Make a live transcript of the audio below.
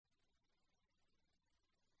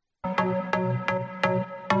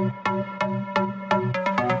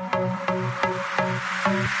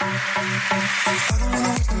I don't wanna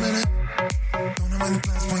waste a minute. Don't have any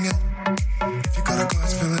plans, bring it. If you got a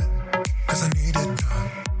glass, fill it. Cause I need it done.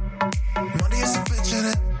 Money is a bitch in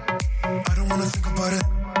it. I don't wanna think about it.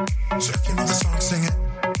 So if you know the song, sing it.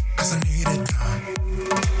 Cause I need it done.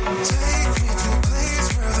 Take me to a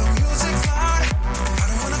place where the music's loud. I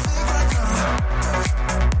don't wanna think right now.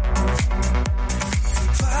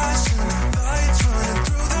 Flashing lights running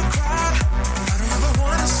through the crowd. I don't ever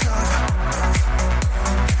wanna stop.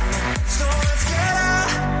 So let's get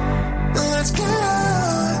out. Let's get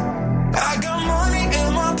out. I got money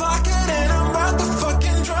in my pocket and I'm about to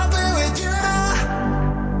fucking drop it with you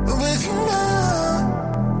now. With you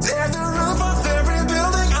now. Tear the roof off every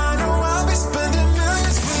building. I know I'll be spending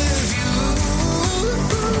millions with you.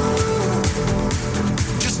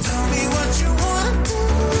 Just tell me what you wanna do.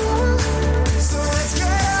 So let's get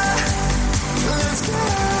out. Let's get out.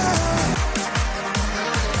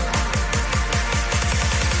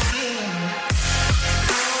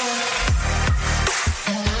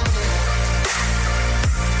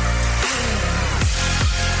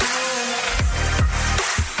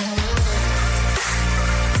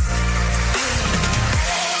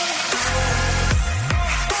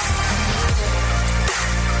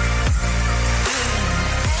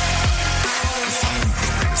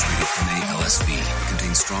 MALSV. It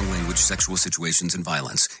contains strong language, sexual situations, and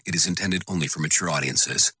violence. It is intended only for mature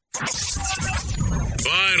audiences.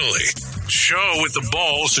 Finally, show with the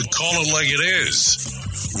balls to call it like it is.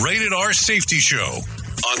 Rated R Safety Show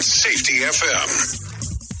on Safety FM.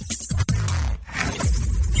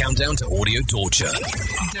 Countdown to audio torture.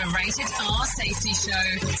 The Rated R Safety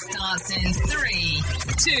Show starts in 3,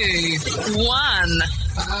 2, 1.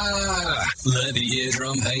 Let the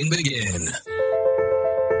eardrum pain begin.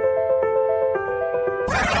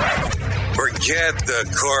 Forget the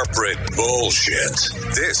corporate bullshit.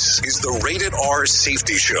 This is the Rated R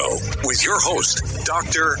Safety Show with your host,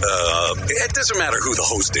 Dr. It doesn't matter who the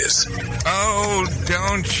host is. Oh,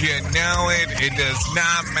 don't you know it? It does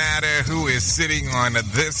not matter who is sitting on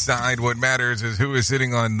this side. What matters is who is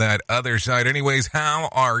sitting on that other side. Anyways, how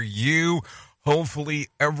are you? Hopefully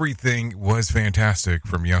everything was fantastic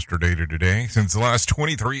from yesterday to today. Since the last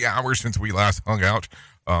 23 hours since we last hung out.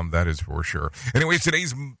 That is for sure. Anyways,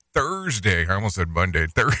 today's Thursday. I almost said Monday.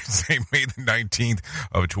 Thursday, May the 19th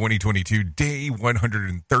of 2022. Day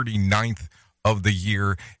 139th of the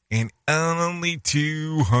year. And only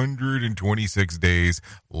 226 days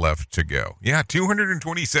left to go. Yeah,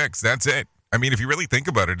 226. That's it. I mean, if you really think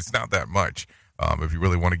about it, it's not that much. If you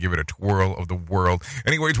really want to give it a twirl of the world.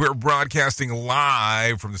 Anyways, we're broadcasting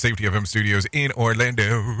live from the Safety FM studios in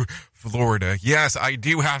Orlando, Florida. Yes, I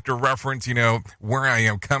do have to reference, where I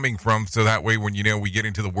am coming from. So that way, when, we get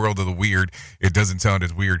into the world of the weird, it doesn't sound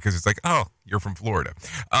as weird because it's like, oh, you're from Florida.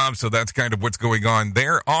 So that's kind of what's going on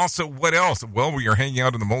there. Also, what else? Well, we are hanging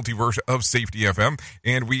out in the multiverse of Safety FM,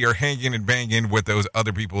 and we are hanging and banging with those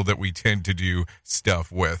other people that we tend to do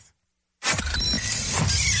stuff with.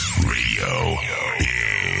 Radio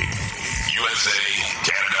Big. USA,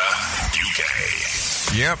 Canada, UK.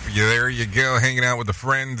 Yep, there you go, hanging out with the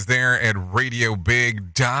friends there at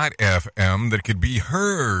RadioBig.fm that could be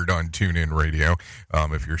heard on TuneIn Radio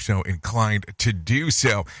if you're so inclined to do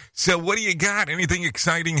so. So what do you got? Anything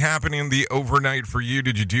exciting happening the overnight for you?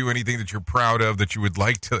 Did you do anything that you're proud of that you would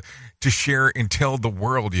like to share and tell the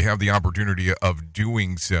world? You have the opportunity of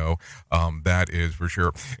doing so. That is for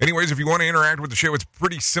sure. Anyways, if you want to interact with the show, it's a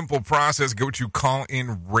pretty simple process. Go to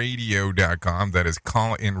callinradio.com. That is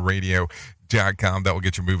callinradio.com. That will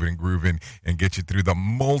get you moving and grooving and get you through the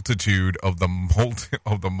multitude of the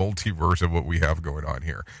multiverse of what we have going on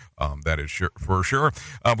here. That is for sure.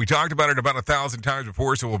 We talked about it about 1,000 times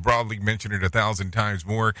before, so we'll probably mention it 1,000 times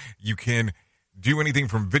more. You can do anything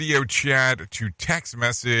from video chat to text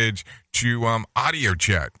message to audio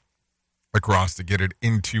chat across to get it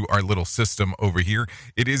into our little system over here.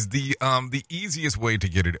 It is the easiest way to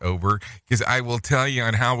get it over, because I will tell you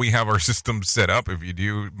on how we have our system set up. If you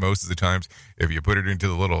do, most of the times, if you put it into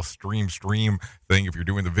the little stream thing, if you're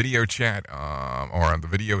doing the video chat or on the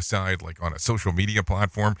video side, like on a social media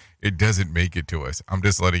platform, it doesn't make it to us. I'm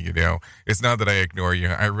just letting you know. It's not that I ignore you.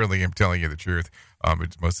 I really am telling you the truth.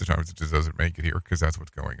 Most of the times it just doesn't make it here because that's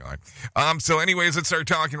what's going on. So anyways, let's start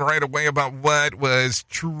talking right away about what was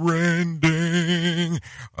trending.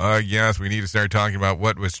 Yes, we need to start talking about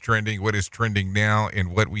what was trending, what is trending now,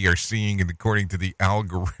 and what we are seeing, and according to the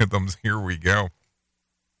algorithms. Here we go.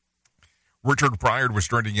 Richard Pryor was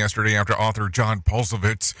trending yesterday after author John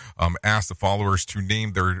Pulsovitz asked the followers to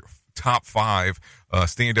name their top 5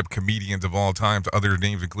 stand-up comedians of all time. Other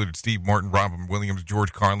names included Steve Martin, Robin Williams,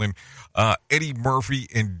 George Carlin, Eddie Murphy,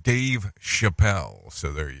 and Dave Chappelle.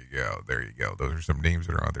 So there you go. Those are some names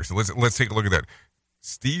that are on there. So let's take a look at that.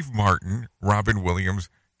 Steve Martin, Robin Williams,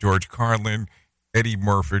 George Carlin, Eddie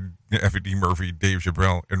Murphy, Dave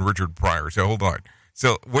Chappelle, and Richard Pryor. So hold on.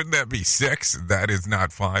 So wouldn't that be 6? That is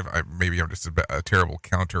not 5. Maybe I'm just a terrible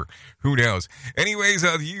counter. Who knows? Anyways,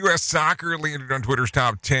 the U.S. Soccer landed on Twitter's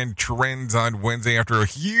top 10 trends on Wednesday after a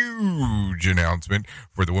huge announcement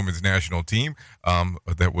for the women's national team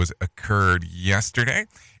that occurred yesterday.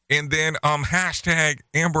 And then hashtag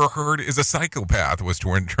Amber Heard is a psychopath was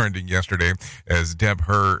trending yesterday as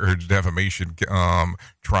her defamation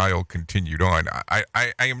trial continued on.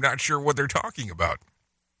 I am not sure what they're talking about.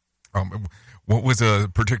 What was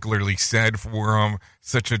particularly said for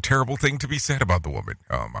such a terrible thing to be said about the woman?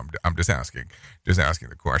 I'm just asking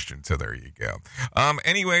the question. So there you go.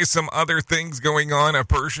 Anyway, some other things going on. A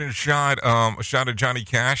person shot a Johnny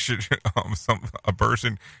Cash. A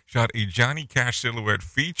person shot a Johnny Cash silhouette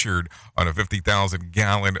featured on a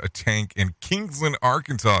 50,000-gallon tank in Kingsland,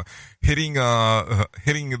 Arkansas, hitting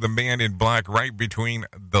the man in black right between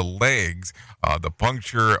the legs. The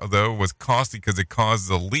puncture, though, was costly because it caused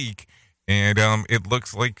a leak. And it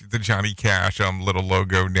looks like the Johnny Cash little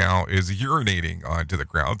logo now is urinating onto the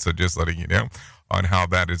crowd. So just letting you know on how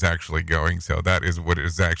that is actually going. So that is what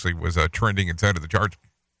was trending inside of the charts.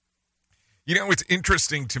 You know, it's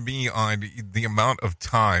interesting to me on the amount of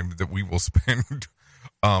time that we will spend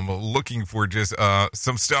looking for just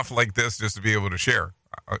some stuff like this just to be able to share.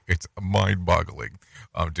 It's mind-boggling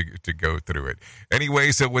to go through it.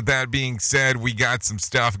 Anyway, so with that being said, we got some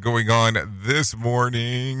stuff going on this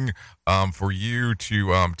morning for you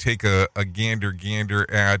to take a gander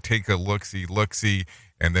at, take a look-see,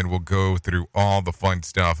 and then we'll go through all the fun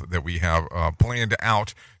stuff that we have planned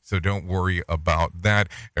out. So don't worry about that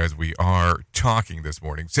as we are talking this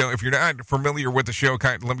morning. So if you're not familiar with the show,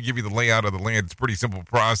 let me give you the layout of the land. It's a pretty simple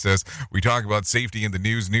process. We talk about safety in the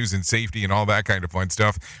news and safety and all that kind of fun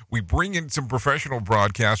stuff. We bring in some professional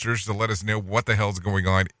broadcasters to let us know what the hell's going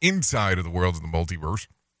on inside of the worlds of the multiverse,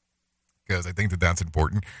 because I think that's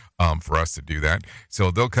important for us to do that. So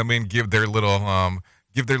they'll come in, give their little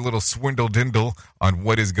swindle dindle on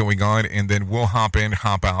what is going on, and then we'll hop in,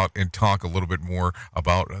 hop out, and talk a little bit more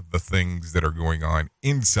about the things that are going on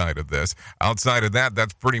inside of this. Outside of that,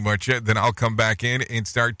 that's pretty much it. Then I'll come back in and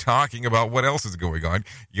start talking about what else is going on.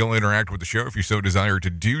 You'll interact with the show if you so desire to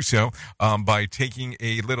do so by taking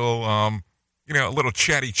a little, a little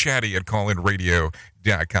chatty at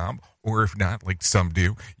callinradio.com. Or if not, like some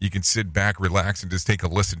do, you can sit back, relax, and just take a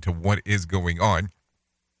listen to what is going on.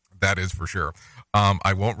 That is for sure.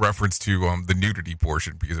 I won't reference to the nudity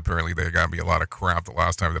portion because apparently there got me a lot of crap the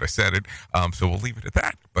last time that I said it. So we'll leave it at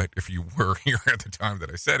that. But if you were here at the time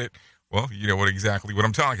that I said it, well, you know exactly what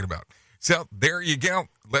I'm talking about. So there you go.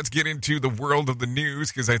 Let's get into the world of the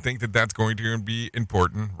news because I think that's going to be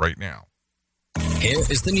important right now. Here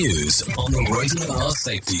is the news on the Rated R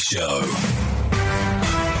Safety Show.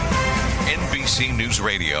 NBC News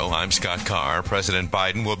Radio, I'm Scott Carr. President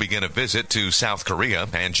Biden will begin a visit to South Korea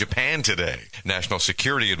and Japan today. National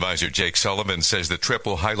Security Advisor Jake Sullivan says the trip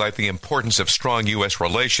will highlight the importance of strong U.S.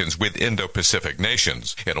 relations with Indo-Pacific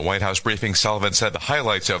nations. In a White House briefing, Sullivan said the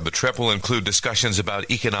highlights of the trip will include discussions about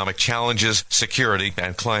economic challenges, security,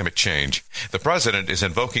 and climate change. The president is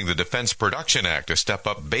invoking the Defense Production Act to step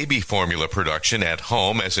up baby formula production at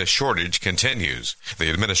home as a shortage continues. The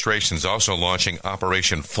administration is also launching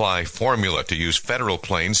Operation Fly Formula to use federal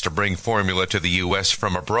planes to bring formula to the U.S.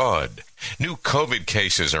 from abroad. New COVID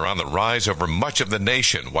cases are on the rise over much of the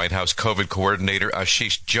nation. White House COVID coordinator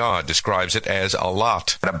Ashish Jha describes it as a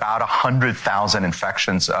lot. About 100,000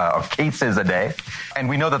 infections of cases a day. And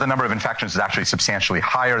we know that the number of infections is actually substantially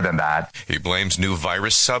higher than that. He blames new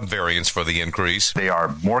virus subvariants for the increase. They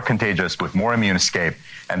are more contagious with more immune escape,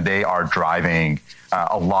 and they are driving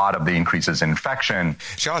a lot of the increases in infection.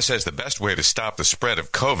 Jha says the best way to stop the spread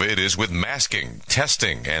of COVID is with masking,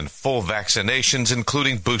 testing, and full vaccinations,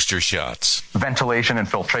 including booster shots. Ventilation and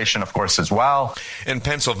filtration, of course, as well. In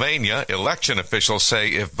Pennsylvania, election officials say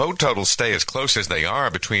if vote totals stay as close as they are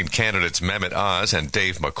between candidates Mehmet Oz and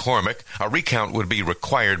Dave McCormick, a recount would be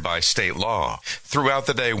required by state law. Throughout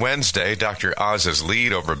the day Wednesday, Dr. Oz's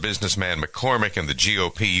lead over businessman McCormick in the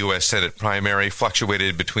GOP U.S. Senate primary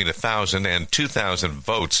fluctuated between 1,000 and 2,000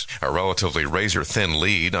 votes, a relatively razor-thin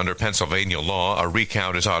lead. Under Pennsylvania law, a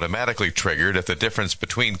recount is automatically triggered if the difference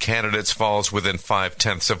between candidates falls within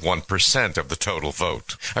 0.5%. 1% of the total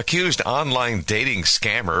vote. Accused online dating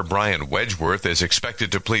scammer Brian Wedgeworth is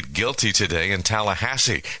expected to plead guilty today in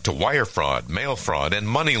Tallahassee to wire fraud, mail fraud, and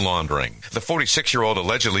money laundering. The 46-year-old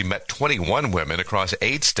allegedly met 21 women across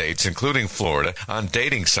 8 states, including Florida, on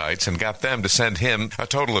dating sites and got them to send him a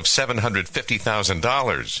total of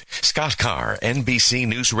 $750,000. Scott Carr, NBC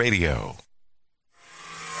News Radio.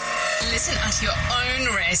 Listen at your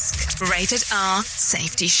own risk. Rated R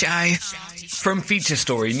Safety Show. From Feature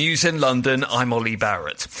Story News in London, I'm Ollie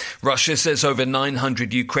Barrett. Russia says over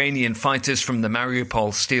 900 Ukrainian fighters from the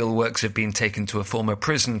Mariupol steelworks have been taken to a former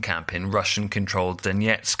prison camp in Russian-controlled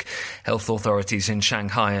Donetsk. Health authorities in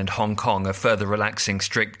Shanghai and Hong Kong are further relaxing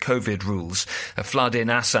strict COVID rules. A flood in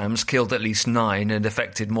Assam's killed at least 9 and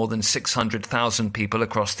affected more than 600,000 people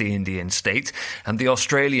across the Indian state. And the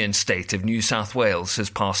Australian state of New South Wales has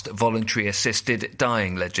passed voluntary assisted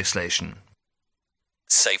dying legislation.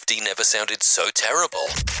 Safety never sounded so terrible.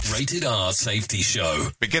 Rated R Safety Show.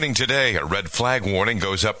 Beginning today, a red flag warning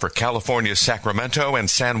goes up for California's Sacramento and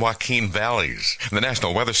San Joaquin valleys. The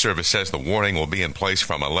National Weather Service says the warning will be in place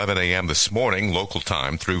from 11 a.m. this morning, local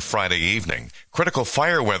time, through Friday evening. Critical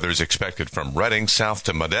fire weather is expected from Redding south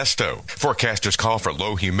to Modesto. Forecasters call for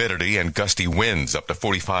low humidity and gusty winds up to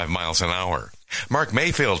 45 miles an hour. Mark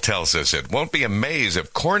Mayfield tells us it won't be a maze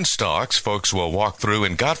of corn stalks folks will walk through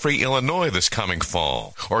in Godfrey, Illinois this coming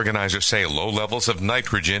fall. Organizers say low levels of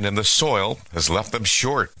nitrogen in the soil has left them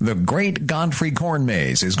short. The Great Godfrey Corn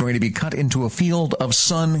Maze is going to be cut into a field of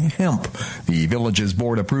sun hemp. The village's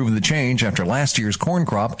board approved the change after last year's corn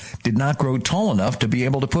crop did not grow tall enough to be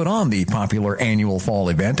able to put on the popular annual fall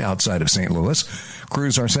event outside of St. Louis.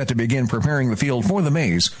 Crews are set to begin preparing the field for the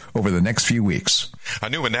maze over the next few weeks. A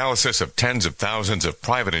new analysis of tens of thousands of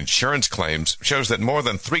private insurance claims shows that more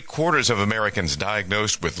than 3/4 of Americans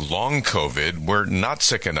diagnosed with long COVID were not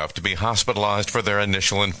sick enough to be hospitalized for their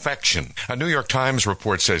initial infection. A New York Times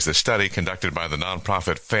report says the study conducted by the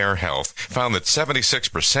nonprofit Fair Health found that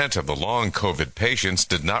 76% of the long COVID patients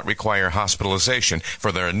did not require hospitalization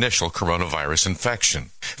for their initial coronavirus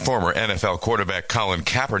infection. Former NFL quarterback Colin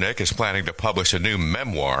Kaepernick is planning to publish a new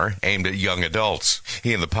memoir aimed at young adults.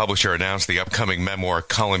 He and the publisher announced the upcoming memoir,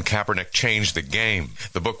 Colin Kaepernick Changed the Game.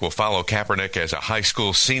 The book will follow Kaepernick as a high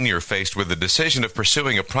school senior faced with the decision of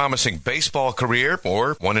pursuing a promising baseball career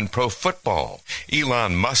or one in pro football.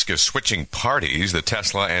 Elon Musk is switching parties. The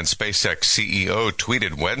Tesla and SpaceX CEO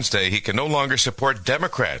tweeted Wednesday he can no longer support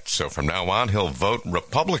Democrats, so from now on he'll vote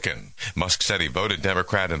Republican. Musk said he voted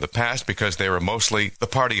Democrat in the past because they were mostly the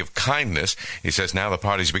party of kindness. He says now the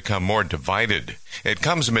party's become more divided. It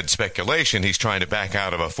comes amid speculation he's trying to back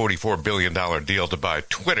out of a $44 billion deal to buy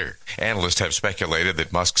Twitter. Analysts have speculated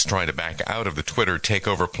that Musk's trying to back out of the Twitter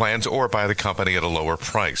takeover plans or buy the company at a lower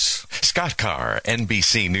price. Scott Carr,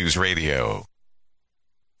 NBC News Radio.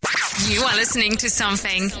 You are listening to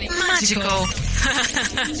something magical.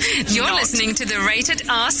 You're listening to the Rated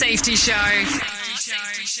R Safety Show.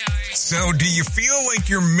 So do you feel like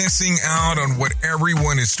you're missing out on what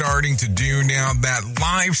everyone is starting to do now, that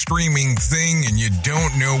live streaming thing, and you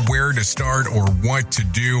don't know where to start or what to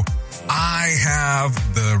do? I have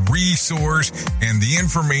the resource and the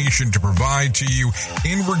information to provide to you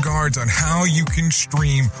in regards on how you can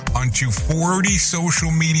stream onto 40 social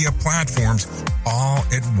media platforms all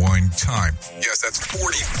at one time. Yes, that's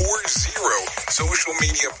 40 social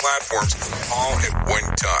media platforms all at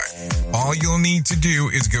one time. All you'll need to do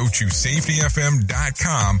is go to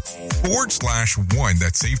safetyfm.com/1.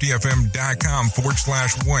 That's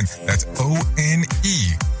safetyfm.com/1. That's ONE.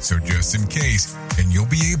 So just in case, and you'll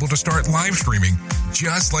be able to start live streaming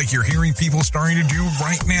just like you're hearing people starting to do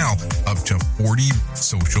right now, up to 40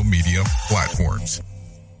 social media platforms.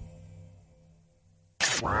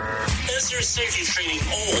 Is your safety training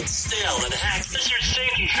old, stale, and hacked? Is your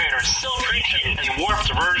safety trainer still preaching a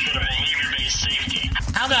warped version of behavior-based safety?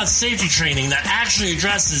 How about safety training that actually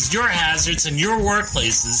addresses your hazards in your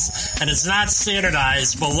workplaces and is not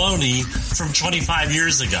standardized baloney from 25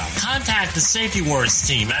 years ago? Contact the Safety Wars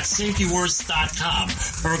team at safetywars.com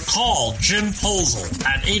or call Jim Posel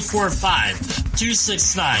at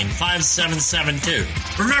 845-269-5772.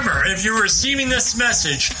 Remember, if you're receiving this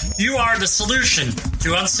message, you are the solution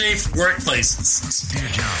to unsafe workplaces. Dear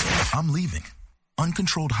John, I'm leaving.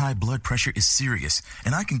 Uncontrolled high blood pressure is serious,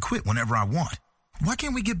 and I can quit whenever I want. Why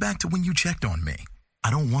can't we get back to when you checked on me?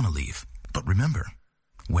 I don't want to leave, but remember,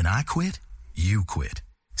 when I quit, you quit.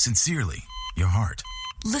 Sincerely, your heart.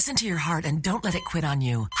 Listen to your heart and don't let it quit on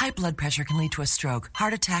you. High blood pressure can lead to a stroke,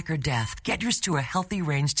 heart attack, or death. Get yours to a healthy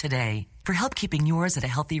range today. For help keeping yours at a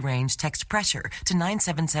healthy range, text PRESSURE to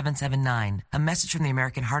 97779. A message from the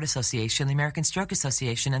American Heart Association, the American Stroke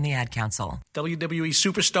Association, and the Ad Council. WWE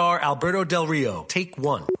superstar Alberto Del Rio. Take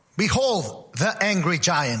one. Behold the angry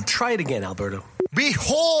giant. Try it again, Alberto.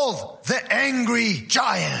 Behold the angry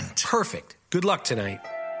giant. Perfect. Good luck tonight.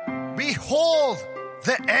 Behold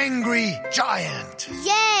the angry giant.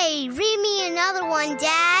 Yay! Read me another one,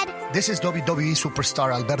 Dad. This is WWE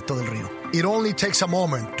superstar Alberto Del Rio. It only takes a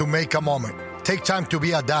moment to make a moment. Take time to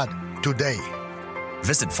be a dad today.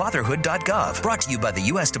 Visit fatherhood.gov. Brought to you by the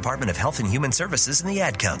U.S. Department of Health and Human Services and the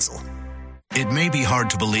Ad Council. It may be hard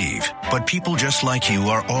to believe, but people just like you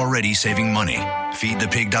are already saving money.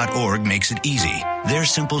 FeedThePig.org makes it easy. Their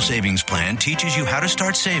simple savings plan teaches you how to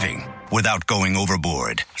start saving without going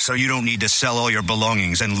overboard, so you don't need to sell all your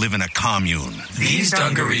belongings and live in a commune. These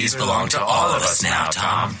dungarees belong to all of us now,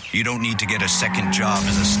 Tom. You don't need to get a second job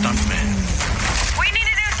as a stuntman. We need a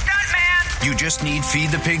new stuntman! You just need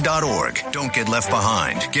FeedThePig.org. Don't get left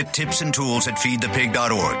behind. Get tips and tools at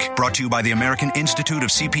FeedThePig.org. Brought to you by the American Institute of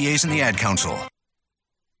CPAs and the Ad Council.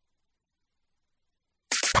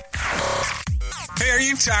 Hey, are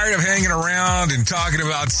you tired of hanging around and talking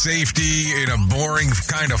about safety in a boring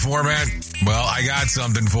kind of format? Well, I got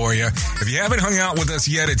something for you. If you haven't hung out with us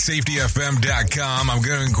yet at safetyfm.com, I'm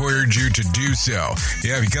going to encourage you to do so.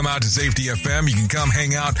 Yeah, if you come out to Safety FM, you can come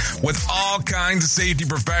hang out with all kinds of safety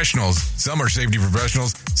professionals. Some are safety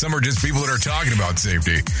professionals, some are just people that are talking about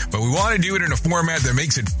safety. But we want to do it in a format that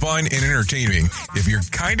makes it fun and entertaining. If you're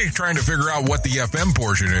kind of trying to figure out what the FM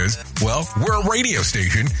portion is, well, we're a radio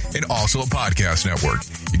station and also a podcast network.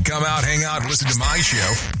 You can come out, hang out, and listen to my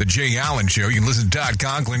show, The Jay Allen Show. You can listen to Todd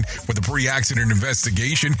Conklin with the pre-accident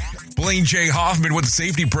investigation, Blaine J. Hoffman with the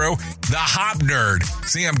Safety Pro, the Hop Nerd,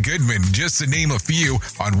 Sam Goodman, just to name a few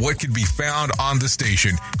on what could be found on the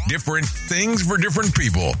station. Different things for different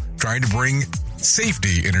people, trying to bring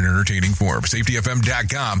safety in an entertaining form.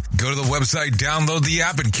 SafetyFM.com. Go to the website, download the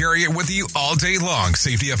app, and carry it with you all day long.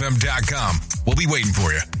 SafetyFM.com. We'll be waiting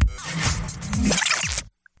for you.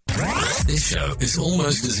 This show is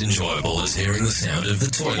almost as enjoyable as hearing the sound of the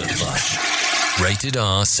toilet flush. Rated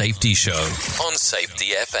R Safety Show on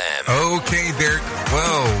Safety FM. Okay, there.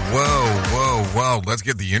 Whoa. Let's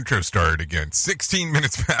get the intro started again. 16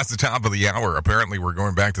 minutes past the top of the hour. Apparently, we're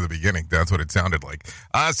going back to the beginning. That's what it sounded like.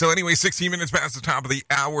 So anyway, 16 minutes past the top of the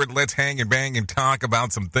hour. Let's hang and bang and talk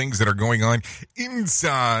about some things that are going on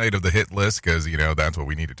inside of the hit list, because, you know, that's what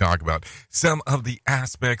we need to talk about. Some of the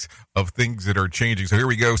aspects of things that are changing. So here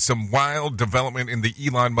we go. Some wild development in the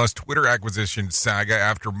Elon Musk Twitter acquisition saga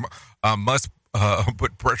after Musk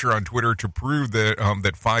put pressure on Twitter to prove that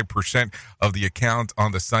that 5% of the accounts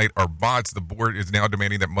on the site are bots. The board is now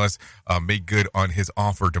demanding that Musk make good on his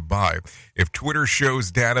offer to buy. If Twitter shows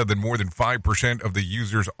data that more than 5% of the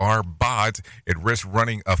users are bots, it risks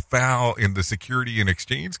running afoul in the Security and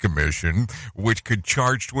Exchange Commission, which could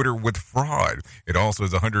charge Twitter with fraud. It also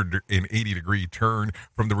is a 180-degree turn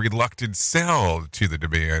from the reluctant sell to the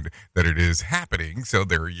demand that it is happening. So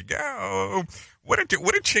there you go. What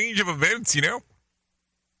a change of events, you know?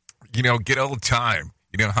 Get old time.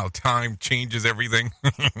 You know how time changes everything?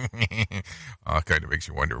 Kind of makes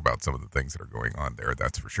you wonder about some of the things that are going on there,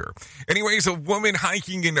 that's for sure. Anyways, a woman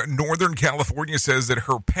hiking in Northern California says that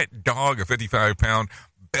her pet dog, a 55-pound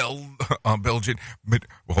Belgian,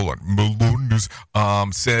 Melundus,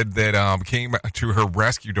 said that came to her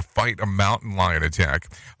rescue to fight a mountain lion attack.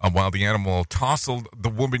 While the animal tousled, the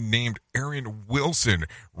woman named Erin Wilson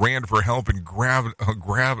ran for help and grabbed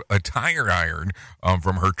a tire iron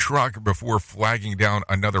from her truck before flagging down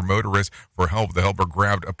another motorist for help. The helper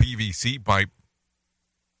grabbed a PVC pipe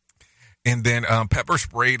and then pepper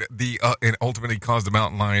sprayed and ultimately caused the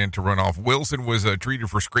mountain lion to run off. Wilson was treated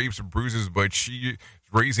for scrapes and bruises, but she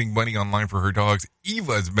raising money online for her dog's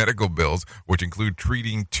Eva's medical bills, which include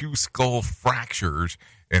treating 2 skull fractures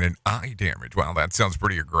and an eye damage. Wow, that sounds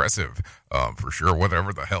pretty aggressive, for sure.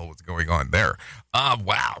 Whatever the hell was going on there.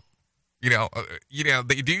 Wow.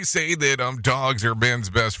 They do say that dogs are men's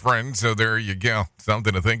best friend, so there you go.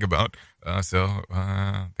 Something to think about.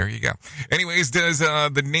 There you go. Anyways, does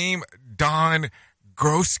the name Don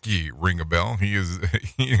Groski ring a bell? He is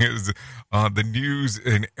the news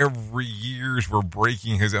in every years for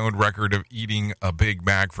breaking his own record of eating a Big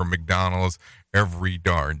Mac from McDonald's every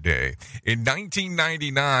darn day. In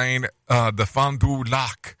 1999, the Fond du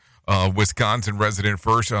Lac, Wisconsin resident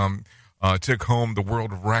first took home the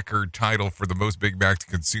world record title for the most Big Macs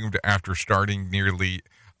consumed after starting nearly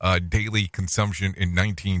daily consumption in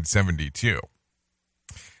 1972.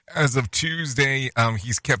 As of Tuesday,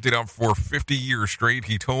 he's kept it up for 50 years straight.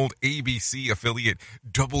 He told ABC affiliate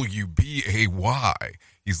WBAY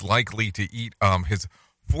he's likely to eat his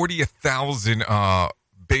 40,000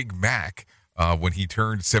 Big Mac when he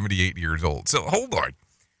turned 78 years old. So hold on.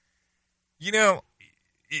 You know,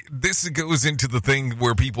 this goes into the thing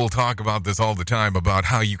where people talk about this all the time about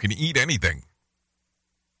how you can eat anything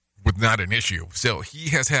with not an issue. So he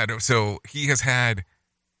has had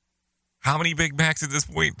how many Big Macs at this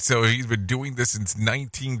point? So he's been doing this since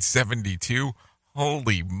 1972.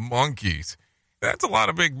 Holy monkeys. That's a lot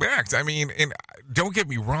of Big Macs. I mean, and don't get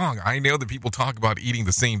me wrong. I know that people talk about eating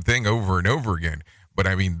the same thing over and over again. But,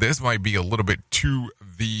 I mean, this might be a little bit to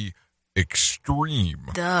the extreme.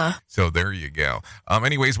 Duh. So there you go.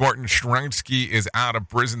 Anyways, Martin Shrunsky is out of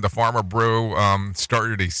prison. The Pharma Bro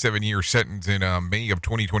started a 7-year sentence in May of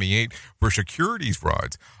 2028 for securities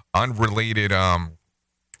frauds. Unrelated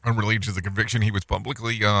to the conviction, he was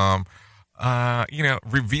publicly,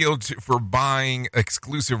 revealed for buying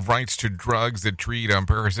exclusive rights to drugs that treat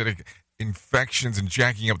parasitic infections and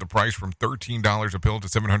jacking up the price from $13 a pill to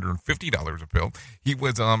 $750 a pill. He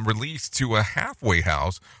was released to a halfway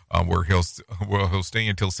house where he'll stay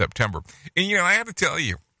until September. And I have to tell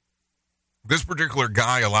you, this particular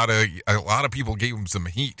guy, a lot of people gave him some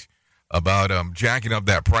heat about jacking up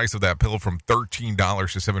that price of that pill from $13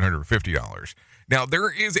 to $750. Now,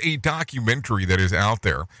 there is a documentary that is out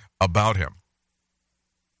there about him.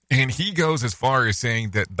 And he goes as far as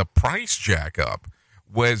saying that the price jack up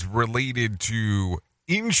was related to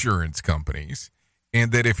insurance companies,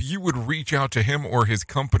 and that if you would reach out to him or his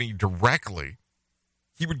company directly,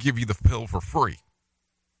 he would give you the pill for free.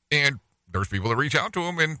 And there's people that reach out to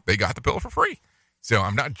him, and they got the pill for free. So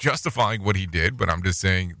I'm not justifying what he did, but I'm just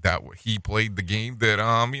saying that he played the game that,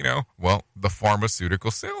 the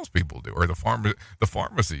pharmaceutical salespeople do, or the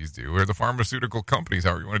pharmacies do, or the pharmaceutical companies,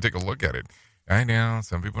 however you want to take a look at it. I know,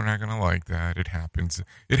 some people are not going to like that. It happens.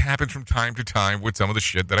 It happens from time to time with some of the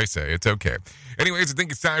shit that I say. It's okay. Anyways, I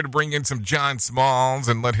think it's time to bring in some John Smalls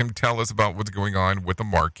and let him tell us about what's going on with the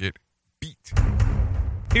market beat.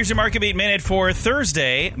 Here's your Market Beat Minute for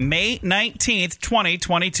Thursday, May 19th,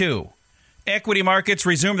 2022. Equity markets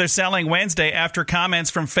resumed their selling Wednesday after comments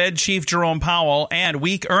from Fed Chief Jerome Powell and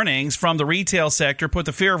weak earnings from the retail sector put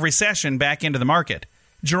the fear of recession back into the market.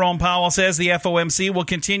 Jerome Powell says the FOMC will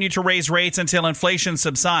continue to raise rates until inflation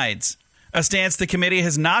subsides, a stance the committee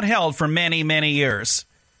has not held for many, many years.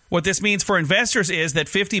 What this means for investors is that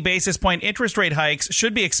 50 basis point interest rate hikes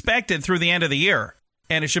should be expected through the end of the year,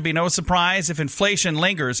 and it should be no surprise if inflation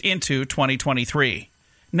lingers into 2023.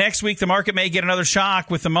 Next week, the market may get another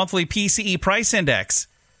shock with the monthly PCE price index.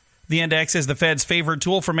 The index is the Fed's favorite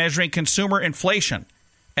tool for measuring consumer inflation,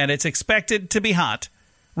 and it's expected to be hot.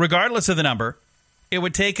 Regardless of the number, it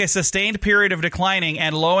would take a sustained period of declining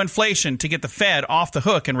and low inflation to get the Fed off the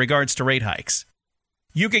hook in regards to rate hikes.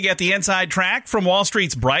 You can get the inside track from Wall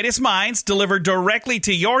Street's brightest minds delivered directly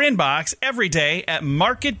to your inbox every day at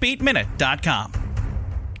MarketBeatMinute.com.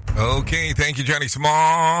 Okay, thank you, Johnny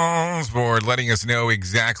Smalls, for letting us know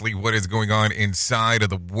exactly what is going on inside of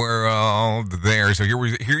the world there. So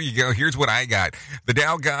here you go. Here's what I got. The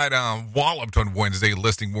Dow got walloped on Wednesday,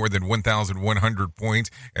 listing more than 1,100 points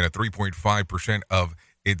and a 3.5% of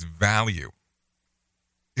its value.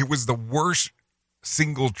 It was the worst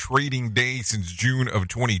single trading day since June of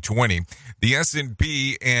 2020. The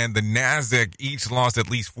S&P and the NASDAQ each lost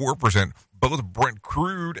at least 4%. Both Brent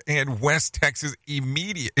crude and West Texas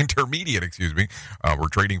intermediate, were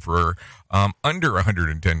trading for under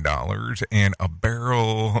 $110 and a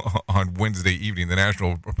barrel on Wednesday evening. The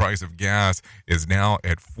national price of gas is now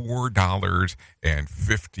at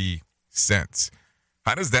 $4.50.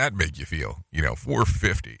 How does that make you feel?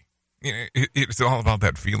 $4.50. It's all about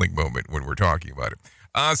that feeling moment when we're talking about it.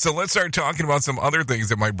 So let's start talking about some other things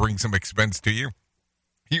that might bring some expense to you.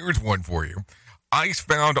 Here's one for you. Ice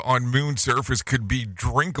found on moon surface could be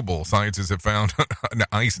drinkable. Scientists have found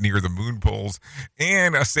ice near the moon poles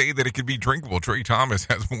and say that it could be drinkable. Trey Thomas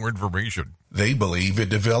has more information. They believe it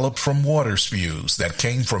developed from water spews that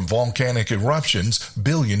came from volcanic eruptions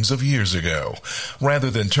billions of years ago. Rather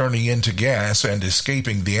than turning into gas and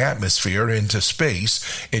escaping the atmosphere into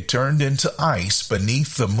space, it turned into ice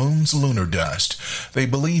beneath the moon's lunar dust. They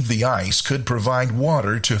believe the ice could provide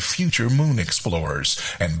water to future moon explorers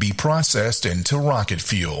and be processed into rocket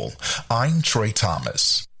fuel. I'm Trey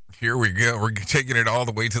Thomas. Here we go. We're taking it all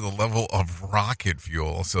the way to the level of rocket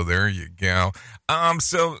fuel. So there you go.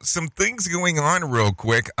 So some things going on real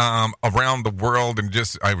quick around the world, and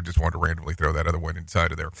I would just want to randomly throw that other one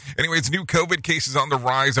inside of there. Anyways, new COVID cases on the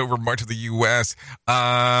rise over much of the U.S.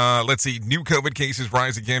 Let's see. New COVID cases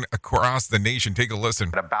rise again across the nation. Take a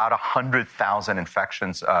listen. About 100,000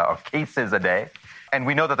 infections of cases a day. And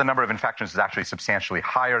we know that the number of infections is actually substantially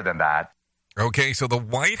higher than that. Okay, so the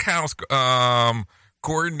White House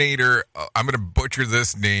coordinator, I'm going to butcher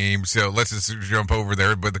this name, so let's just jump over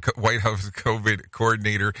there, but the White House COVID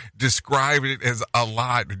coordinator described it as a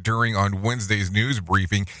lot on Wednesday's news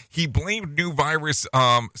briefing. He blamed new virus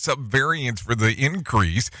subvariants for the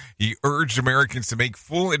increase. He urged Americans to make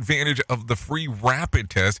full advantage of the free rapid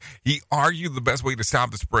test. He argued the best way to stop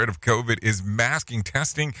the spread of COVID is masking,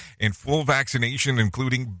 testing, and full vaccination,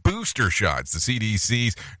 including booster shots. The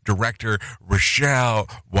CDC's director, Rochelle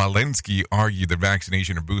Walensky, argued that vaccination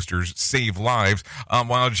and boosters save lives,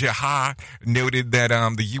 while Jahar noted that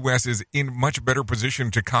the U.S. is in much better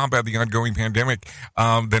position to combat the ongoing pandemic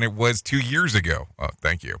than it was 2 years ago.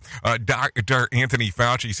 Thank you. Dr. Anthony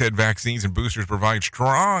Fauci said vaccines and boosters provide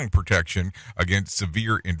strong protection against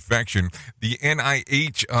severe infection. The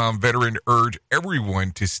NIH veteran urged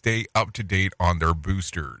everyone to stay up to date on their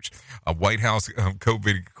boosters. A White House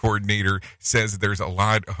COVID coordinator says there's a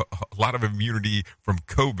lot of immunity from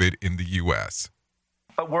COVID in the U.S.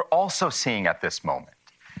 But we're also seeing at this moment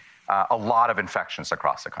a lot of infections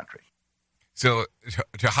across the country. So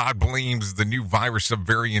Jihad blames the new virus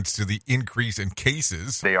subvariants to the increase in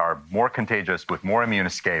cases. They are more contagious with more immune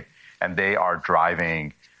escape, and they are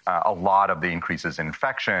driving a lot of the increases in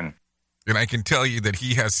infection. And I can tell you that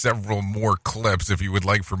he has several more clips if you would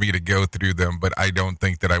like for me to go through them, but I don't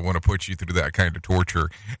think that I want to put you through that kind of torture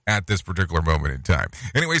at this particular moment in time.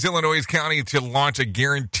 Anyways, Illinois County to launch a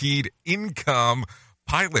guaranteed income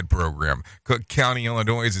pilot program. Cook County,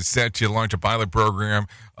 Illinois is set to launch a pilot program.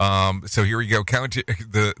 So here we go.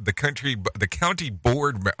 The county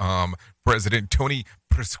board president, Tony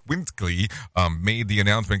Przewinski, made the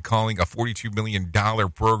announcement calling a $42 million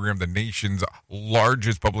program the nation's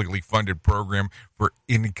largest publicly funded program for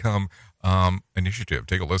income initiative.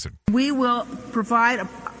 Take a listen. We will provide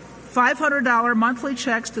 $500 monthly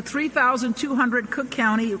checks to 3,200 Cook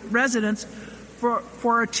County residents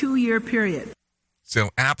for a 2-year period. So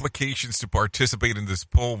applications to participate in this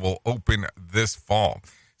poll will open this fall.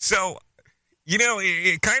 So, you know,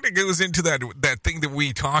 it kind of goes into that thing that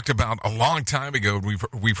we talked about a long time ago.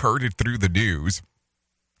 We've heard it through the news.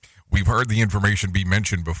 We've heard the information be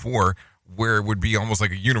mentioned before, where it would be almost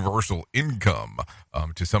like a universal income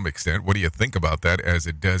to some extent. What do you think about that as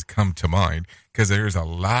it does come to mind? Because there's a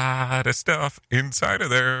lot of stuff inside of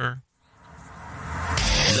there.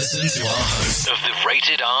 Listen to our host of the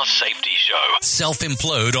Rated R Safety Show.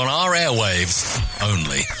 Self-implode on our airwaves.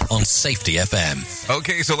 Only on Safety FM.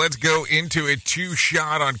 Okay, so let's go into it. 2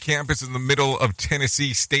 shot on campus in the middle of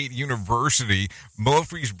Tennessee State University.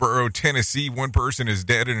 Murfreesboro, Tennessee. 1 person is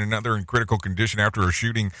dead and another in critical condition after a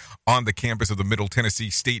shooting on the campus of the Middle Tennessee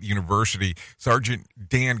State University. Sergeant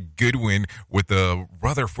Dan Goodwin with the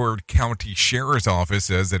Rutherford County Sheriff's Office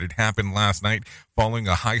says that it happened last night following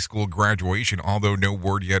a high school graduation, although no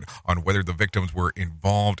word yet on whether the victims were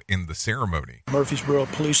involved in the ceremony. Murfreesboro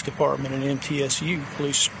Police Department and MTSU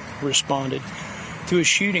police responded to a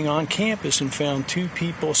shooting on campus and found 2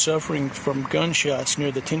 people suffering from gunshots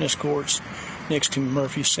near the tennis courts next to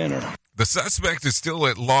Murphy Center. The suspect is still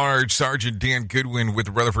at large. Sergeant Dan Goodwin with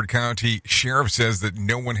the Rutherford County Sheriff says that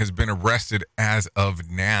no one has been arrested as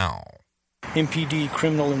of now. MPD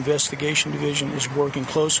Criminal Investigation Division is working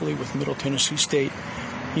closely with Middle Tennessee State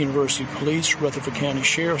University Police, Rutherford County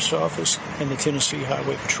Sheriff's Office, and the Tennessee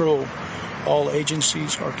Highway Patrol. All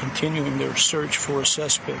agencies are continuing their search for a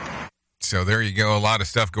suspect. So there you go. A lot of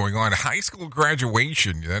stuff going on. High school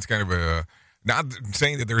graduation. That's kind of a... Not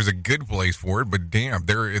saying that there's a good place for it, but damn,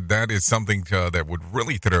 that is something that would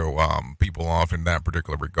really throw people off in that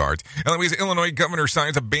particular regards. Anyways, Illinois governor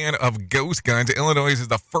signs a ban of ghost guns. Illinois is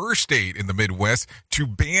the first state in the Midwest to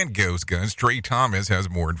ban ghost guns. Trey Thomas has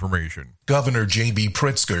more information. Governor J.B.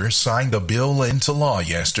 Pritzker signed a bill into law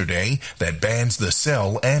yesterday that bans the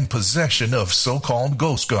sale and possession of so-called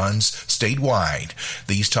ghost guns statewide.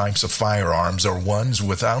 These types of firearms are ones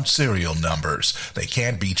without serial numbers. They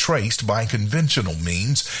can't be traced by conventional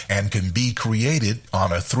means and can be created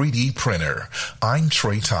on a 3D printer. I'm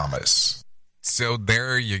Trey Thomas. So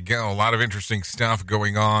there you go. A lot of interesting stuff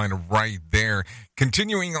going on right there.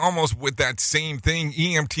 Continuing almost with that same thing,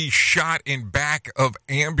 EMT shot in back of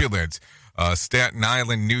ambulance. Staten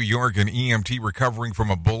Island, New York, an EMT recovering from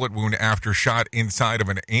a bullet wound after shot inside of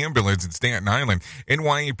an ambulance in Staten Island.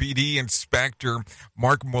 NYPD Inspector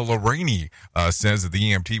Mark Mulroney says that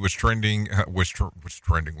the EMT was treating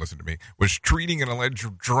an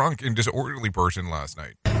alleged drunk and disorderly person last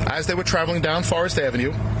night. As they were traveling down Forest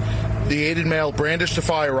Avenue, the aided male brandished a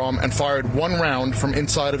firearm and fired one round from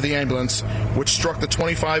inside of the ambulance, which struck the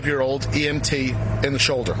 25-year-old EMT in the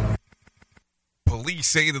shoulder. Police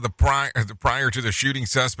say that prior to the shooting,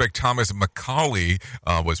 suspect Thomas McCauley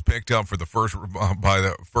was picked up by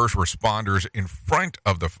the first responders in front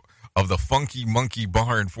of the Funky Monkey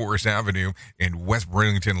Bar in Forest Avenue in West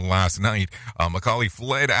Burlington last night. McCauley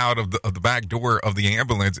fled out of the back door of the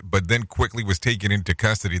ambulance, but then quickly was taken into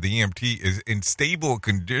custody. The EMT is in stable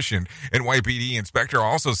condition. NYPD inspector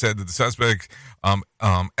also said that the suspect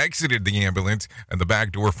exited the ambulance and the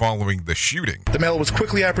back door following the shooting. The male was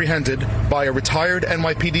quickly apprehended by a retired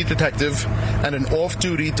NYPD detective and an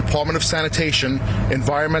off-duty Department of Sanitation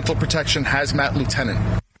Environmental Protection hazmat lieutenant.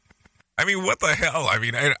 I mean, what the hell? I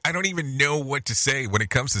mean, I don't even know what to say when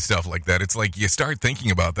it comes to stuff like that. It's like you start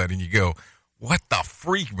thinking about that and you go, what the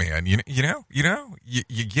freak, man? You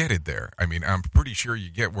get it there. I mean, I'm pretty sure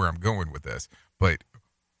you get where I'm going with this. But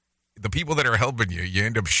the people that are helping you, you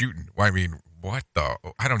end up shooting. Well, I mean, I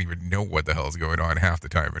don't even know what the hell is going on half the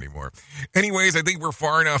time anymore. Anyways, I think we're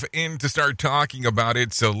far enough in to start talking about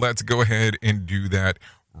it. So let's go ahead and do that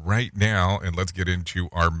right now. And let's get into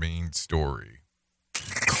our main story.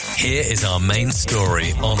 Here is our main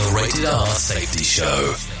story on the Rated R Safety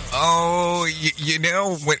Show. Oh,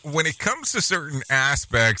 when it comes to certain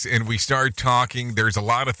aspects and we start talking, there's a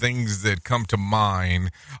lot of things that come to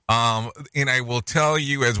mind. And I will tell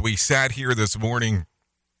you, as we sat here this morning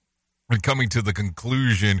and coming to the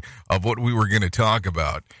conclusion of what we were going to talk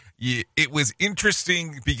about, it was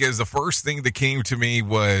interesting because the first thing that came to me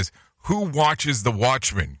was, who watches The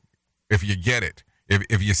Watchmen, if you get it.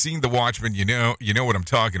 If you've seen The Watchmen, you know what I'm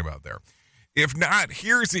talking about there. If not,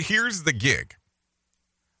 here's the gig.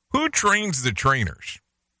 Who trains the trainers?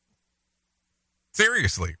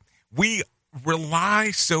 Seriously, we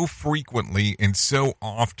rely so frequently and so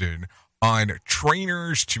often on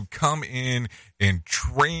trainers to come in and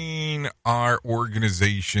train our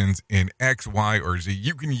organizations in X, Y, or Z.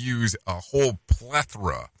 You can use a whole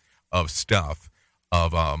plethora of stuff,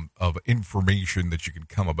 of information that you can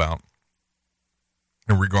come about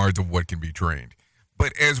in regards to what can be trained.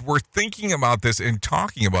 But as we're thinking about this and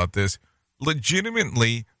talking about this,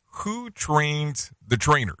 legitimately, who trains the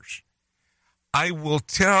trainers? I will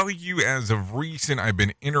tell you, as of recent, I've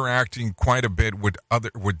been interacting quite a bit with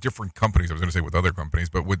different companies. I was going to say with other companies,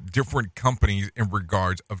 but with different companies in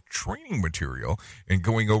regards of training material and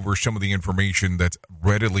going over some of the information that's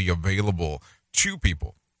readily available to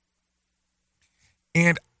people.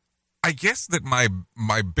 And I guess that my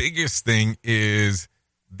biggest thing is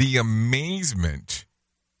the amazement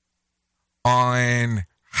on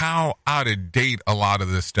how out of date a lot of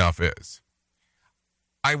this stuff is.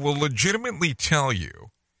 I will legitimately tell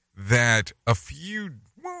you that I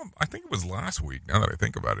think it was last week, now that I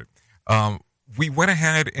think about it, we went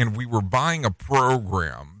ahead and we were buying a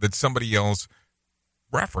program that somebody else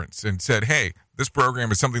referenced and said, hey, this program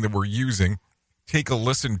is something that we're using. Take a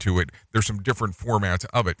listen to it. There's some different formats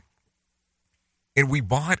of it. And we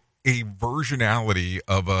bought a versionality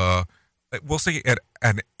of we'll say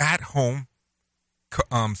an at-home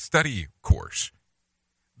study course.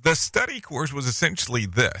 The study course was essentially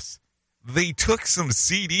this. They took some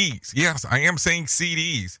CDs, yes, I am saying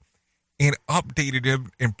CDs, and updated them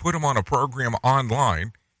and put them on a program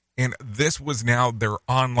online, and this was now their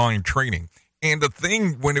online training. And the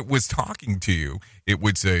thing, when it was talking to you, it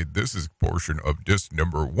would say, this is portion of disc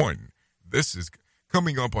number 1. This is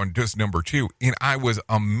coming up on disc number 2, and I was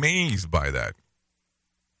amazed by that.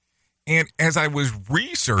 And as I was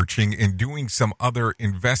researching and doing some other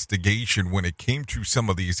investigation when it came to some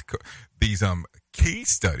of these case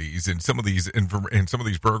studies and some of these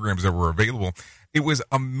programs that were available, it was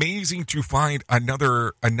amazing to find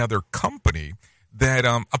another company that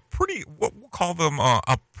a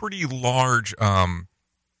pretty large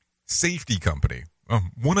safety company,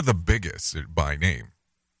 one of the biggest by name.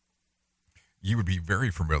 You would be very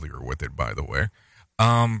familiar with it, by the way.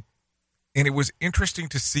 And it was interesting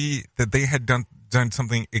to see that they had done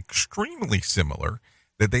something extremely similar,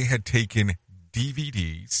 that they had taken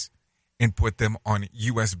DVDs and put them on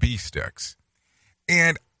USB sticks.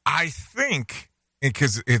 And I think,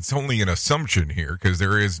 because it's only an assumption here, because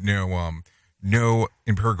there is no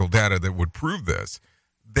empirical data that would prove this,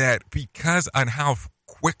 that because on how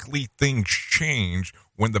quickly things changed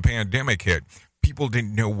when the pandemic hit, people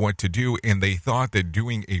didn't know what to do, and they thought that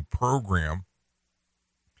doing a program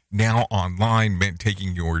now online meant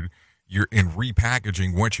taking your and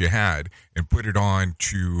repackaging what you had and put it on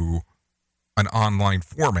to an online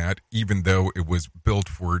format, even though it was built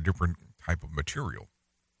for a different type of material.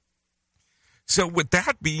 So with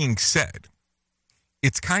that being said,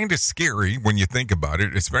 it's kind of scary when you think about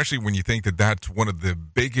it, especially when you think that that's one of the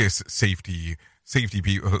biggest safety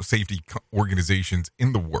organizations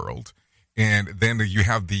in the world. And then you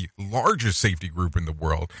have the largest safety group in the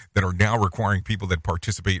world that are now requiring people that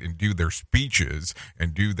participate and do their speeches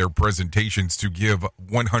and do their presentations to give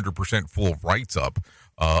 100% full writes up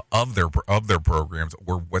of their programs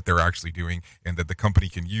or what they're actually doing, and that the company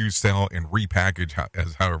can use, sell, and repackage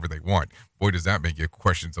as however they want. Boy, does that make you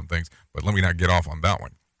question some things, but let me not get off on that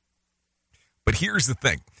one. But here's the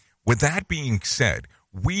thing. With that being said,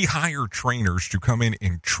 we hire trainers to come in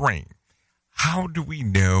and train. How do we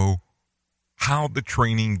know how the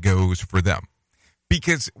training goes for them?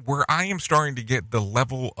 Because where I am starting to get the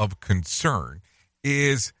level of concern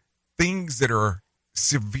is things that are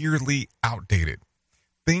severely outdated,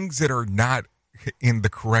 things that are not in the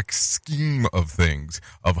correct scheme of things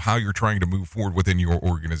of how you're trying to move forward within your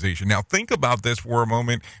organization. Now, think about this for a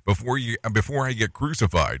moment before I get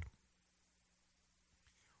crucified.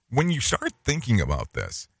 When you start thinking about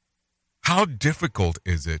this, how difficult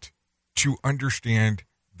is it to understand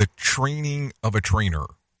the training of a trainer?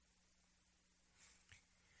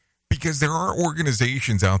 Because there are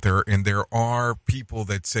organizations out there and there are people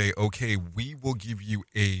that say, okay, we will give you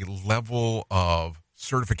a level of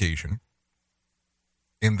certification,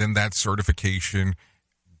 and then that certification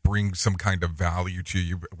brings some kind of value to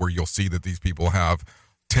you where you'll see that these people have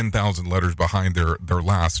 10,000 letters behind their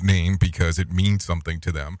last name because it means something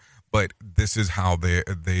to them. But this is how they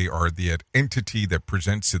are the entity that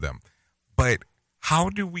presents to them. But how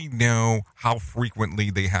do we know how frequently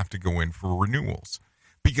they have to go in for renewals?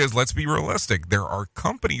 Because let's be realistic. There are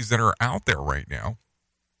companies that are out there right now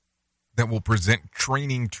that will present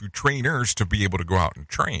training to trainers to be able to go out and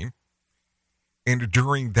train. And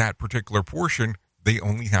during that particular portion, they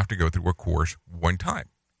only have to go through a course one time.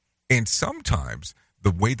 And sometimes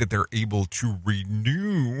the way that they're able to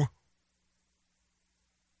renew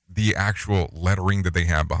the actual lettering that they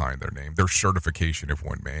have behind their name, their certification, if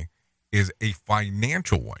one may, is a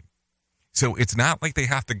financial one. So it's not like they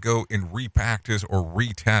have to go and repractice or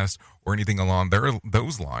retest or anything along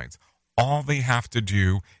those lines. All they have to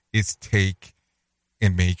do is take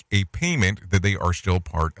and make a payment that they are still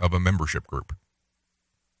part of a membership group.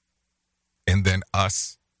 And then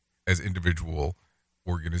us as individual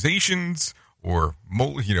organizations or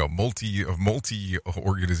multi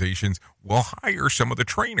organizations will hire some of the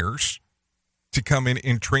trainers to come in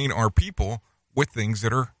and train our people with things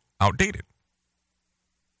that are outdated.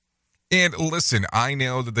 And listen, I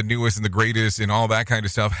know that the newest and the greatest and all that kind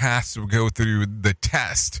of stuff has to go through the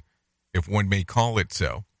test, if one may call it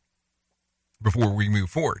so, before we move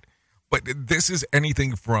forward. But this is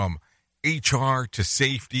anything from HR to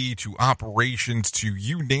safety to operations to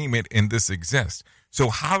you name it, and this exists. So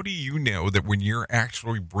how do you know that when you're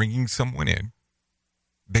actually bringing someone in,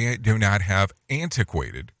 they do not have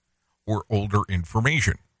antiquated or older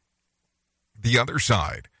information? The other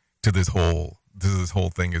side to this whole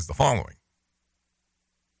thing is the following.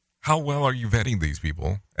 How well are you vetting these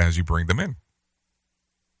people as you bring them in?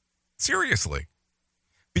 Seriously.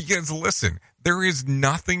 Because listen, there is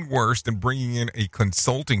nothing worse than bringing in a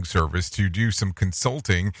consulting service to do some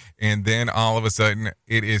consulting, and then all of a sudden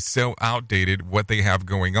it is so outdated what they have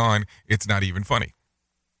going on, it's not even funny.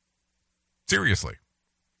 Seriously.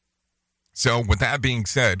 So with that being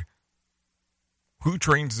said, who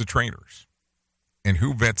trains the trainers? And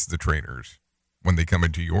who vets the trainers when they come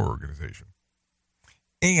into your organization?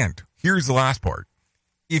 And here's the last part.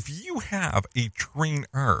 If you have a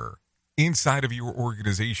trainer inside of your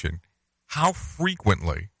organization, how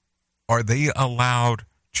frequently are they allowed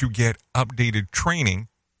to get updated training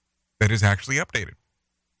that is actually updated?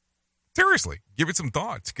 Seriously, give it some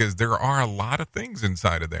thoughts, because there are a lot of things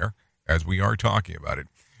inside of there as we are talking about it.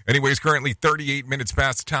 Anyways, currently 38 minutes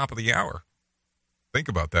past the top of the hour. Think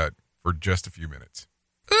about that for just a few minutes.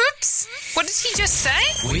 Oops! What did he just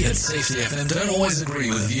say? We at Safety FM don't always agree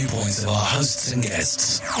with viewpoints of our hosts and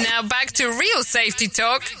guests. Now back to real safety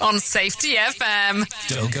talk on Safety FM.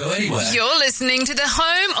 Don't go anywhere. You're listening to the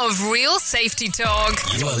home of real safety talk.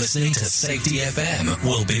 You are listening to Safety FM.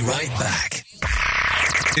 We'll be right back.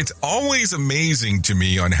 It's always amazing to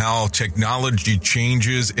me on how technology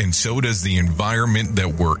changes, and so does the environment that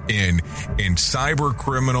we're in. And cyber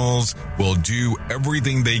criminals will do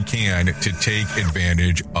everything they can to take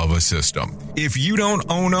advantage of a system. If you don't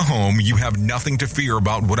own a home, you have nothing to fear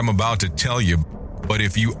about what I'm about to tell you. But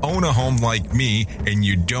if you own a home like me and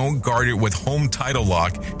you don't guard it with Home Title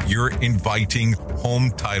Lock, you're inviting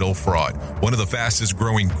home title fraud. One of the fastest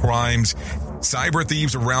growing crimes. Cyber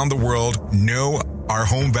thieves around the world know our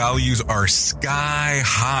home values are sky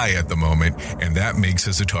high at the moment, and that makes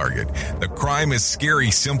us a target. The crime is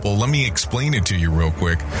scary simple. Let me explain it to you real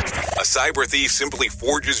quick. A cyber thief simply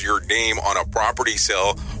forges your name on a property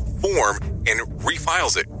sale form and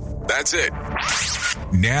refiles it. That's it.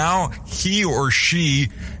 Now he or she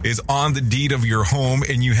is on the deed of your home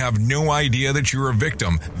and you have no idea that you're a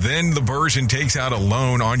victim. Then the person takes out a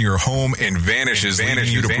loan on your home and vanishes, leaving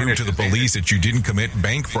you to prove to the police that you didn't commit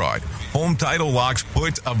bank fraud. Home Title Locks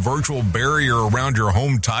puts a virtual barrier around your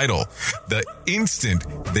home title. The instant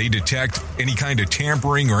they detect any kind of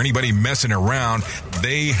tampering or anybody messing around,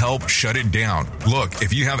 they help shut it down. Look,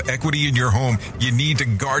 if you have equity in your home, you need to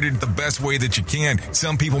guard it the best way that you can.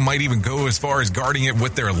 Some people might even go as far as guarding it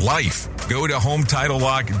with their life. Go to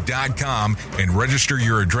HometitleLock.com and register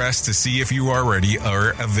your address to see if you already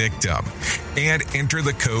are a victim. And enter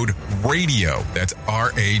the code RADIO. That's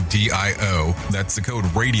RADIO. That's the code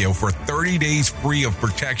RADIO for 30 days free of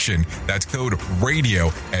protection. That's code RADIO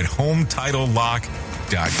at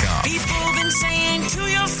HometitleLock.com. People been saying to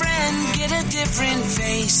your friend, get a different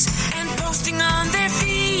face, and posting on their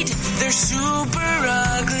feed, they're super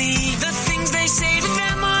ugly. The things they say to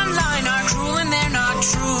them online are cruel and they're not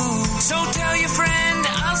true. So tell your friend,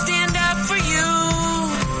 I'll stand up for you.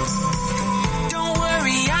 Don't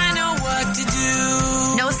worry, I know what to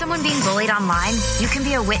do. Know someone being bullied online? You can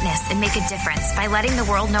be a witness and make a difference by letting the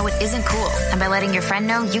world know it isn't cool and by letting your friend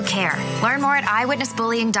know you care. Learn more at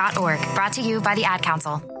eyewitnessbullying.org. Brought to you by the Ad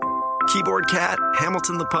Council. Keyboard Cat,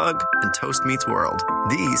 Hamilton the Pug, and Toast Meets World.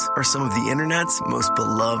 These are some of the internet's most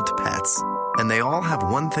beloved pets. And they all have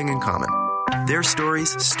one thing in common. Their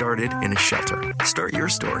stories started in a shelter. Start your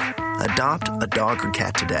story. Adopt a dog or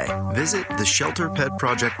cat today. Visit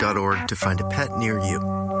theshelterpetproject.org to find a pet near you.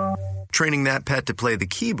 Training that pet to play the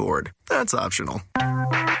keyboard, that's optional.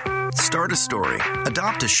 Start a story.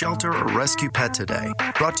 Adopt a shelter or rescue pet today.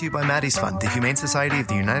 Brought to you by Maddie's Fund, the Humane Society of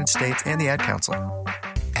the United States, and the Ad Council.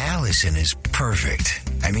 Allison is perfect.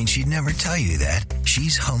 I mean, she'd never tell you that.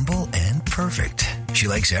 She's humble and perfect. She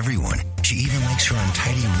likes everyone. She even likes her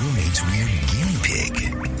untidy roommate's weird guinea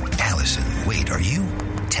pig. Allison, wait, are you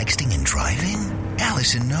texting and driving?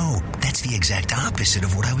 Allison, no. That's the exact opposite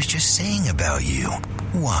of what I was just saying about you.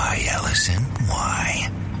 Why, Allison? Why?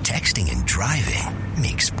 Texting and driving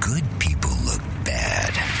makes good people look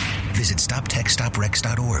bad. Visit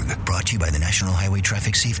StopTextStopWrecks.org. Brought to you by the National Highway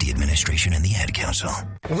Traffic Safety Administration and the Ad Council.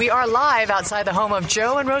 We are live outside the home of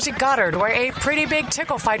Joe and Rosie Goddard, where a pretty big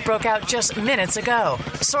tickle fight broke out just minutes ago.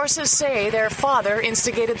 Sources say their father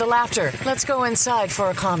instigated the laughter. Let's go inside for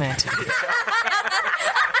a comment.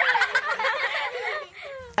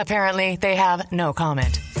 Apparently, they have no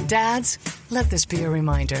comment. Dads, let this be a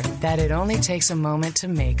reminder that it only takes a moment to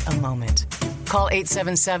make a moment. Call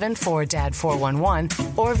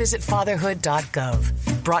 877-4DAD-411 or visit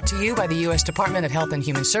fatherhood.gov. Brought to you by the U.S. Department of Health and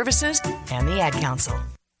Human Services and the Ad Council.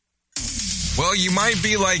 Well, you might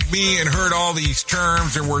be like me and heard all these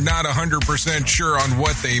terms and were not 100% sure on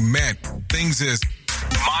what they meant. Things as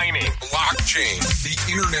mining, blockchain, the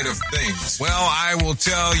Internet of Things. Well, I will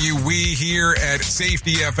tell you, we here at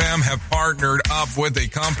Safety FM have partnered up with a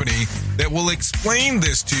company that will explain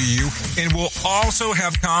this to you and will also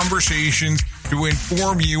have conversations to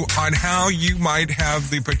inform you on how you might have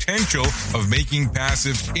the potential of making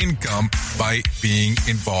passive income by being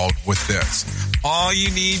involved with this. All you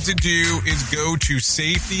need to do is go to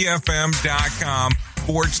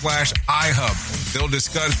safetyfm.com/iHub. They'll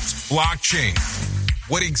discuss blockchain.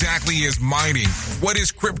 What exactly is mining? What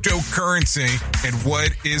is cryptocurrency? And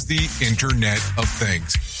what is the Internet of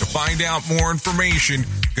Things? To find out more information,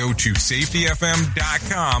 go to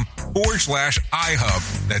safetyfm.com/iHub.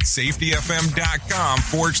 That's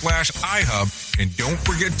safetyfm.com/iHub. And don't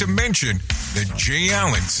forget to mention that Jay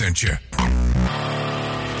Allen sent you.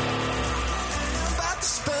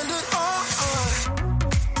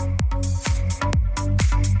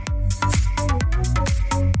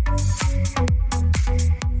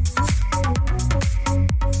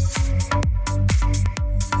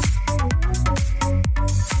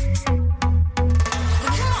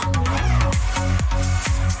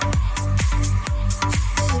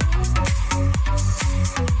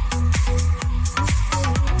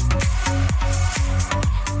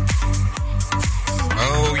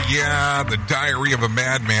 Yeah, The Diary of a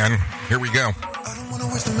Madman. Here we go. I don't want to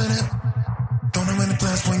waste a minute. Don't have any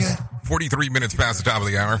plans, swing it. 43 minutes past the top of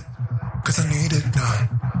the hour. Cause I need it now.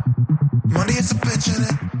 Money is a bitch in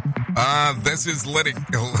it. This is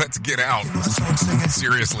Let's Get Out.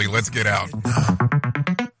 Seriously, Let's Get Out.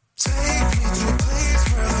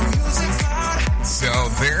 So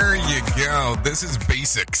there you go. This is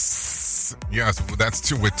Basics. Yes,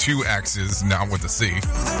 that's with two X's, not with a C.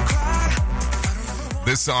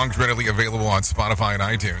 This song's readily available on Spotify and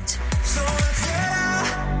iTunes.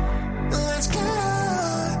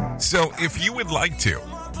 So if you would like to,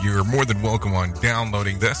 you're more than welcome on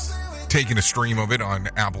downloading this, taking a stream of it on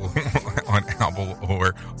Apple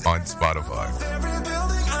or on Spotify.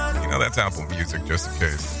 You know, that's Apple Music, just in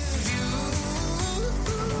case.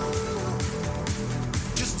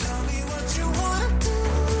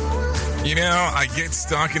 You know, I get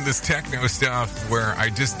stuck in this techno stuff where I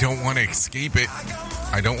just don't want to escape it.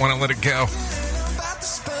 I don't want to let it go.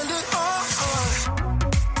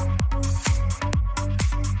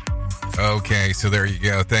 Okay, so there you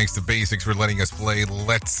go. Thanks to Basics for letting us play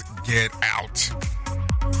Let's Get Out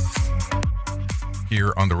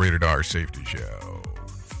here on the Rated R Safety Show.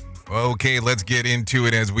 Okay, let's get into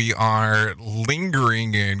it as we are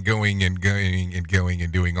lingering and going and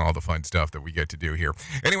doing all the fun stuff that we get to do here.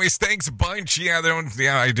 Anyways, thanks a bunch. Yeah,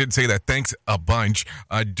 I did say that. Thanks a bunch.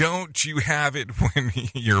 Don't you have it when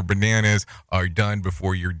your bananas are done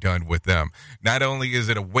before you're done with them. Not only is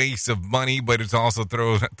it a waste of money, but it also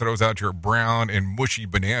throws out your brown and mushy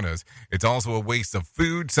bananas. It's also a waste of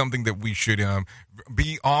food, something that we should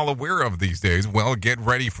be all aware of these days. Well, get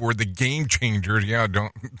ready for the game changers. Yeah,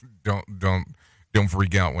 don't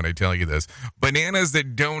freak out when I tell you this. Bananas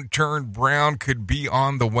that don't turn brown could be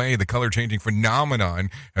on the way. The color-changing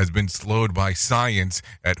phenomenon has been slowed by science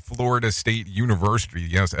at Florida State University,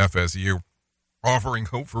 yes, FSU, offering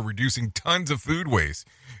hope for reducing tons of food waste.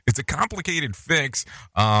 It's a complicated fix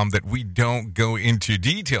that we don't go into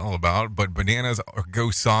detail about, but bananas go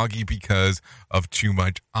soggy because of too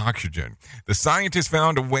much oxygen. The scientists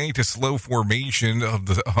found a way to slow formation of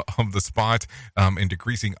the spot and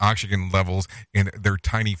decreasing oxygen levels in their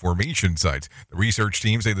tiny formation sites. The research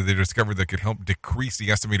team say that they discovered that could help decrease the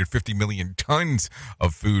estimated 50 million tons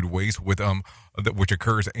of food waste which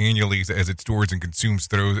occurs annually as it stores and consumers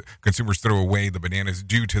throw away the bananas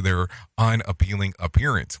due to their unappealing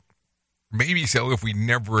appearance. Maybe so if we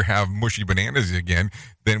never have mushy bananas again,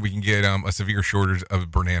 then we can get a severe shortage of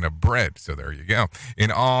banana bread. So there you go.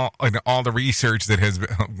 In all the research that has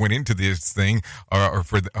went into this thing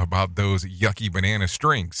about those yucky banana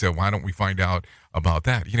strings. So why don't we find out about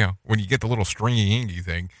that? You know, when you get the little stringy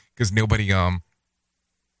thing, because nobody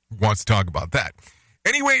wants to talk about that.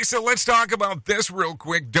 Anyway, so let's talk about this real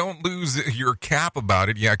quick. Don't lose your cap about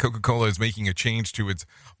it. Yeah, Coca-Cola is making a change to its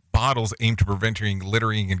bottles aimed to preventing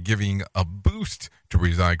littering and giving a boost to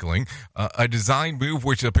recycling. A design move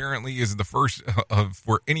which apparently is the first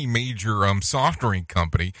for any major soft drink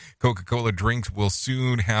company. Coca-Cola drinks will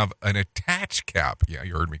soon have an attached cap. Yeah,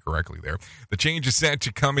 you heard me correctly there. The change is set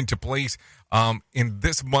to come into place in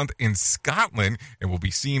this month in Scotland and will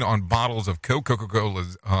be seen on bottles of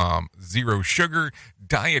Coca-Cola's Zero Sugar,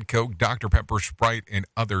 Diet Coke, Dr. Pepper, Sprite, and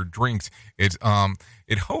other drinks. It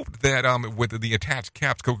hoped that with the attached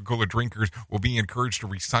caps, Coca-Cola drinkers will be encouraged to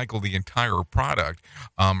recycle the entire product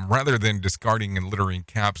rather than discarding and littering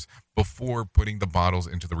caps before putting the bottles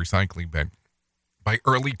into the recycling bin. By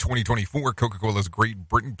early 2024, Coca-Cola's Great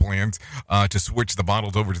Britain plans to switch the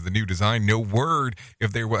bottles over to the new design. No word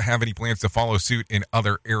if they will have any plans to follow suit in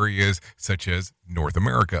other areas such as North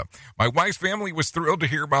America. My wife's family was thrilled to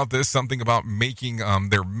hear about this. Something about making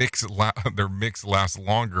their mix last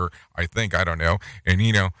longer. I don't know.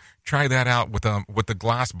 And try that out with the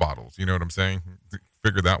glass bottles. You know what I'm saying?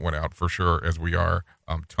 Figure that one out for sure as we are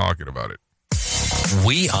talking about it.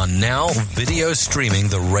 We are now video streaming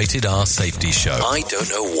the Rated R Safety Show. I don't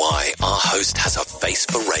know why our host has a face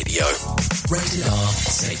for radio. Rated R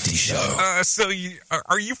Safety Show.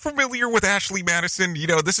 Are you familiar with Ashley Madison?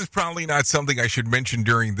 This is probably not something I should mention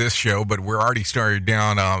during this show, but we're already started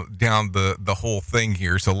down the whole thing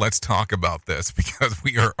here. So let's talk about this because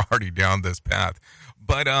we are already down this path.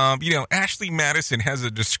 But, Ashley Madison has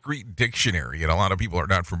a discrete dictionary, and a lot of people are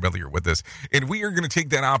not familiar with this. And we are going to take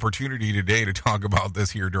that opportunity today to talk about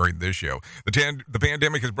this here during this show. The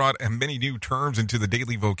pandemic has brought many new terms into the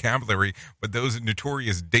daily vocabulary, but those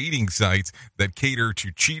notorious dating sites that cater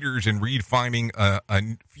to cheaters and redefining a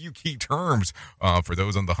few key terms for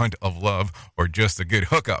those on the hunt of love or just a good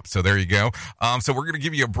hookup. So there you go. So we're going to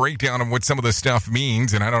give you a breakdown on what some of this stuff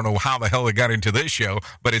means, and I don't know how the hell it got into this show,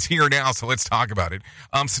 but it's here now, so let's talk about it.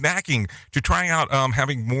 Snacking to try out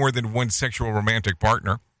having more than one sexual romantic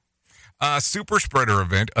partner. Super spreader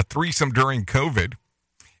event, a threesome during COVID.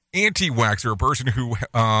 Anti-waxer, a person who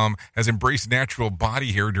has embraced natural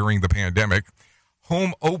body hair during the pandemic.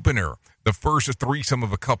 Home opener, the first threesome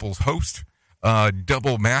of a couple's host.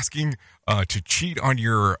 Double masking to cheat on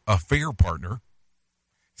your affair partner.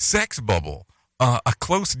 Sex bubble, a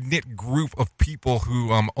close-knit group of people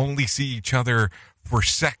who only see each other for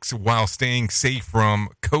sex while staying safe from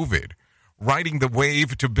COVID. Riding the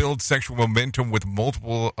wave to build sexual momentum with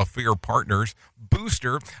multiple affair partners.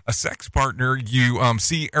 Booster, a sex partner you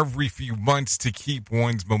see every few months to keep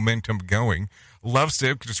one's momentum going. Love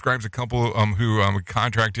Sick describes a couple who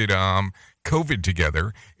contracted COVID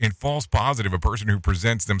together. And false positive, a person who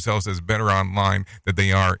presents themselves as better online than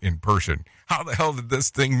they are in person. How the hell did this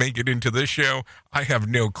thing make it into this show? I have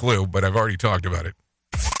no clue, but I've already talked about it.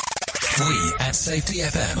 We at Safety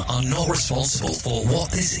FM are not responsible for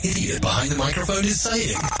what this idiot behind the microphone is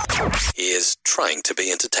saying. He is trying to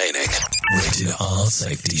be entertaining. Rated R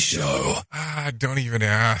Safety Show. Don't even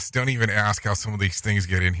ask how some of these things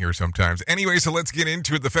get in here sometimes. Anyway, so let's get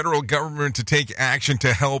into it. The federal government to take action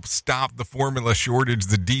to help stop the formula shortage.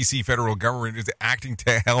 The D.C. federal government is acting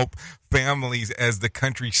to help families as the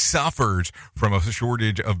country suffers from a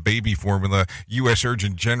shortage of baby formula. U.S.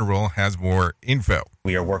 Surgeon General has more info.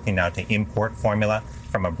 We are working now to import formula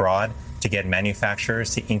from abroad to get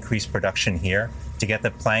manufacturers to increase production here, to get the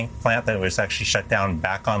plant that was actually shut down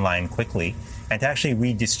back online quickly, and to actually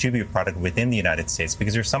redistribute product within the United States,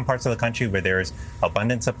 because there's some parts of the country where there's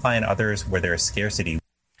abundant supply and others where there is scarcity.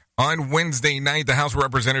 On Wednesday night, the House of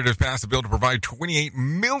Representatives passed a bill to provide $28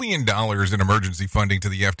 million in emergency funding to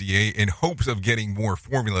the FDA in hopes of getting more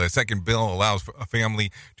formula. A second bill allows a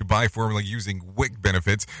family to buy formula using WIC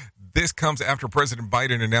benefits. This comes after President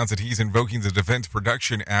Biden announced that he's invoking the Defense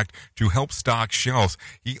Production Act to help stock shelves.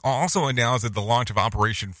 He also announced that the launch of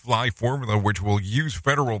Operation Fly Formula, which will use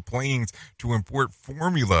federal planes to import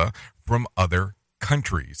formula from other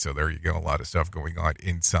countries. So there you go. A lot of stuff going on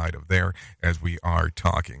inside of there as we are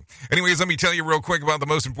talking. Anyways, let me tell you real quick about the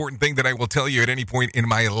most important thing that I will tell you at any point in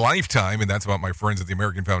my lifetime, and that's about my friends at the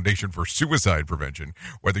American Foundation for Suicide Prevention.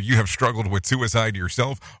 Whether you have struggled with suicide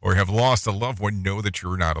yourself or have lost a loved one, know that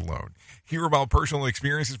you're not alone. Hear about personal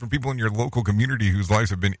experiences from people in your local community whose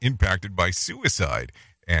lives have been impacted by suicide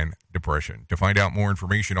and depression. To find out more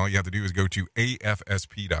information, all you have to do is go to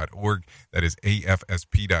afsp.org. That is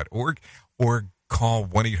afsp.org, or call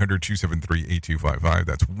 1-800-273-8255.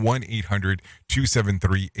 That's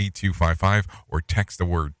 1-800-273-8255, or text the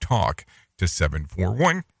word TALK to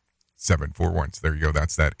 741-741. So there you go.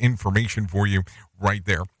 That's that information for you right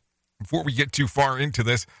there. Before we get too far into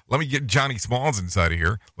this, let me get Johnny Smalls inside of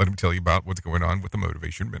here. Let him tell you about what's going on with the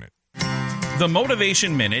Motivation Minute. The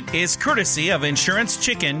Motivation Minute is courtesy of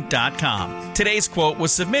InsuranceChicken.com. Today's quote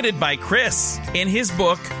was submitted by Chris. In his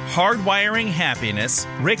book, Hardwiring Happiness,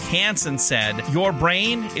 Rick Hansen said, "Your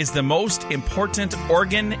brain is the most important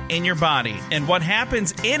organ in your body, and what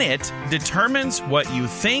happens in it determines what you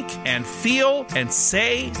think and feel and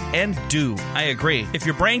say and do." I agree. If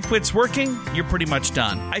your brain quits working, you're pretty much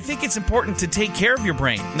done. I think it's important to take care of your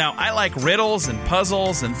brain. Now, I like riddles and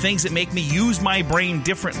puzzles and things that make me use my brain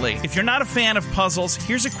differently. If you're not a fan of puzzles,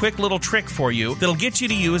 here's a quick little trick for you that'll get you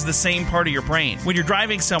to use the same part of your brain. When you're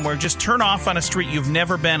driving somewhere, just turn off on a street you've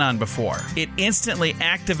never been on before. It instantly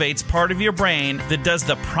activates part of your brain that does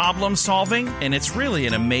the problem solving, and it's really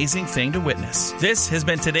an amazing thing to witness. This has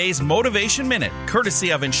been today's Motivation Minute,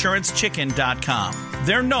 courtesy of InsuranceChicken.com.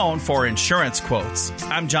 They're known for insurance quotes.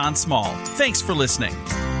 I'm John Small. Thanks for listening.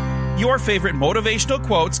 Your favorite motivational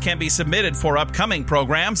quotes can be submitted for upcoming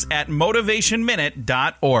programs at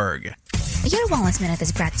motivationminute.org. Your Wellness Minute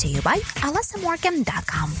is brought to you by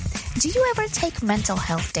AlysaMorgan.com. Do you ever take mental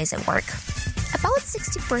health days at work? About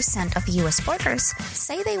 60% of U.S. workers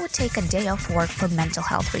say they would take a day off work for mental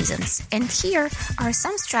health reasons. And here are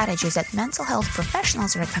some strategies that mental health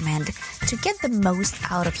professionals recommend to get the most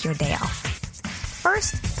out of your day off.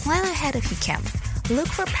 First, plan ahead if you can. Look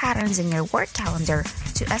for patterns in your work calendar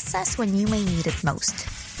to assess when you may need it most.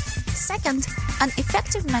 Second, an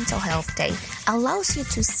effective mental health day allows you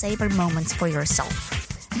to savor moments for yourself.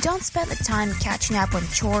 Don't spend the time catching up on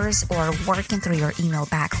chores or working through your email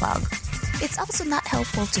backlog. It's also not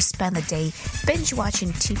helpful to spend the day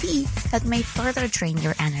binge-watching TV that may further drain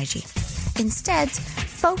your energy. Instead,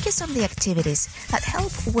 focus on the activities that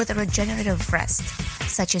help with regenerative rest,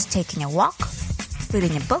 such as taking a walk,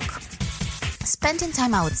 reading a book, spending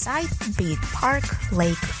time outside, be it park,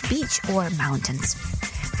 lake, beach, or mountains.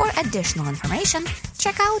 For additional information,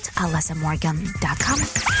 check out alessamorgan.com.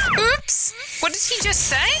 Oops! What did he just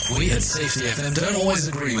say? We at Safety FM don't always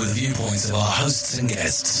agree with the viewpoints of our hosts and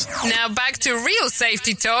guests. Now back to real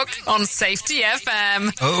safety talk on Safety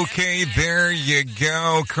FM. Okay, there you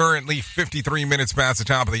go. Currently 53 minutes past the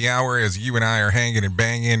top of the hour as you and I are hanging and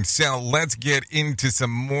banging. So let's get into some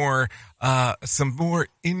more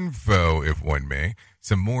info, if one may.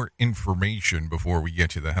 Some more information before we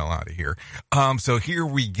get you the hell out of here. So here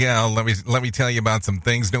we go. Let me tell you about some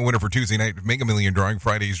things. No winner for Tuesday night Mega Million drawing.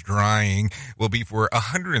 Friday's drawing will be for a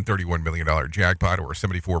 $131 million jackpot or a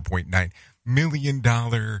 $74.9 million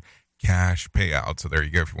cash payout. So there you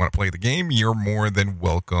go. If you want to play the game, you're more than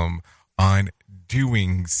welcome on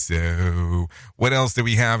doing so. What else do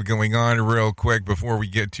we have going on real quick before we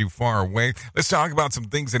get too far away? Let's talk about some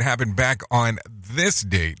things that happened back on this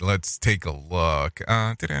date. Let's take a look.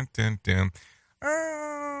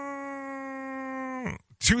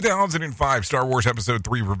 2005, Star Wars Episode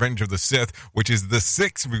 3, Revenge of the Sith, which is the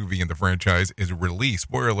 6th movie in the franchise, is released.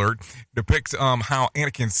 Spoiler alert, depicts how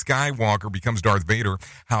Anakin Skywalker becomes Darth Vader,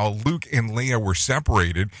 how Luke and Leia were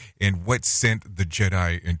separated, and what sent the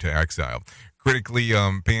Jedi into exile. Critically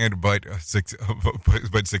panned, but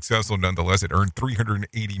successful nonetheless. It earned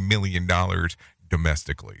 $380 million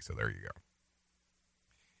domestically. So there you go.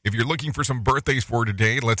 If you're looking for some birthdays for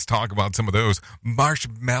today, let's talk about some of those.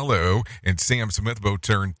 Marshmello and Sam Smith both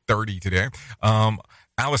turned 30 today.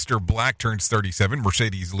 Alistair Black turns 37.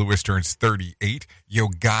 Mercedes Lewis turns 38. Yo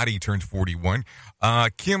Gotti turns 41.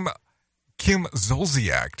 Kim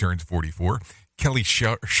Zolciak turns 44. Kelly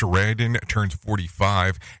Sheridan turns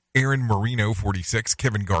 45. Aaron Marino, 46.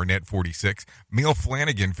 Kevin Garnett, 46. Mel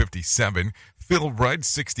Flanagan, 57. Phil Rudd,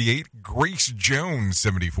 68. Grace Jones,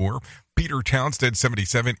 74. Peter Townsend,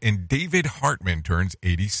 77. And David Hartman turns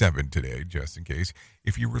 87 today, just in case,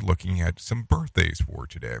 if you were looking at some birthdays for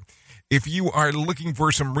today. If you are looking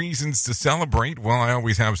for some reasons to celebrate, well, I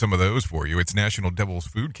always have some of those for you. It's National Devil's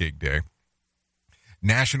Food Cake Day.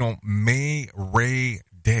 National May Ray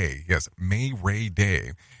Day. Yes, May Ray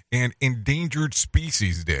Day. And Endangered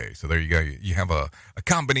Species Day. So there you go. You have a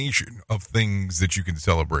combination of things that you can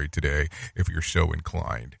celebrate today if you're so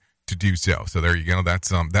inclined to do so. So there you go.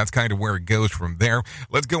 That's kind of where it goes from there.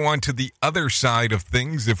 Let's go on to the other side of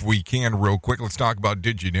things if we can real quick. Let's talk about,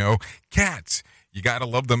 did you know, cats. You got to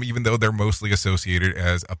love them even though they're mostly associated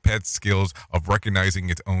as a pet's skills of recognizing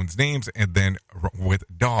its own names and then with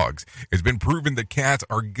dogs. It's been proven that cats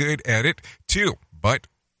are good at it too, but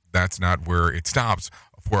that's not where it stops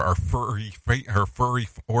for our furry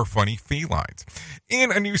or funny felines.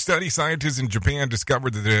 In a new study, scientists in Japan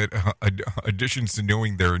discovered that additions to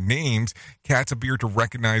knowing their names, cats appear to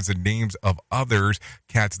recognize the names of others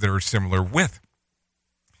cats that are similar with,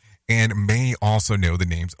 and may also know the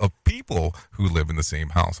names of people who live in the same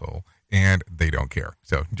household, and they don't care.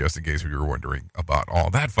 So just in case you were wondering about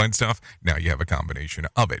all that fun stuff, now you have a combination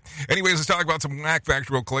of it. Anyways, let's talk about some whack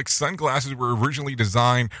facts real quick. Sunglasses were originally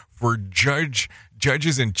designed for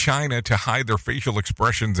judges in China to hide their facial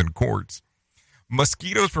expressions in courts.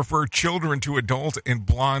 Mosquitoes prefer children to adults and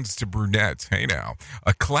blondes to brunettes. Hey now,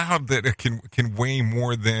 a cloud that can weigh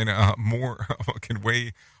more than more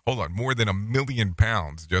than 1 million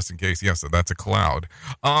pounds. Just in case, yes, so that's a cloud.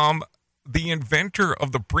 The inventor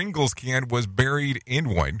of the Pringles can was buried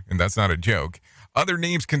in one, and that's not a joke. Other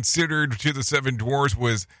names considered to the Seven Dwarfs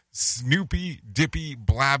was Snoopy, Dippy,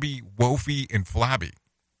 Blabby, Woofy, and Flabby.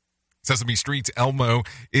 Sesame Street's Elmo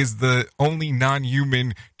is the only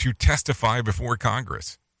non-human to testify before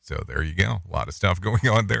Congress. So there you go. A lot of stuff going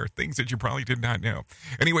on there. Things that you probably did not know.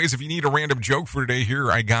 Anyways, if you need a random joke for today,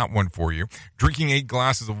 here I got one for you. Drinking 8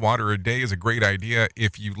 glasses of water a day is a great idea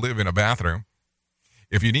if you live in a bathroom.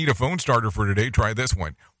 If you need a phone starter for today, try this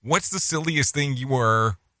one. What's the silliest thing you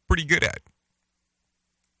are pretty good at?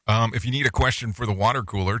 If you need a question for the water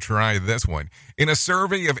cooler, try this one. In a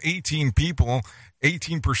survey of 18 people,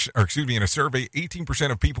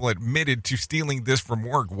 18% of people admitted to stealing this from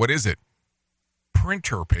work. What is it?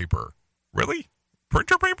 Printer paper. Really?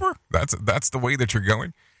 Printer paper? That's the way that you're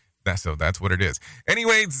going? That's what it is.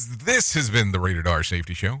 Anyways, this has been the Rated R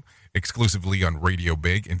Safety Show, exclusively on Radio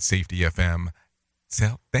Big and Safety FM.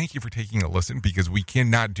 So thank you for taking a listen, because we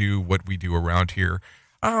cannot do what we do around here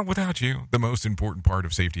without you. The most important part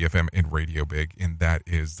of Safety FM and Radio Big, and that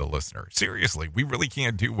is the listener. Seriously, we really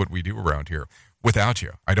can't do what we do around here without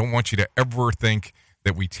you. I don't want you to ever think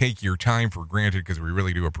that we take your time for granted, because we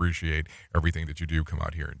really do appreciate everything that you do come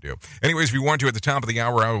out here and do. Anyways, if you want to, at the top of the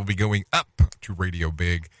hour, I will be going up to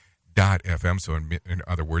RadioBig.fm. So in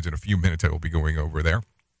other words, in a few minutes, I will be going over there.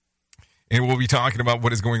 And we'll be talking about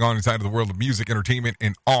what is going on inside of the world of music, entertainment,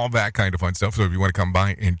 and all that kind of fun stuff. So if you want to come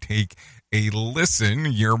by and take a listen,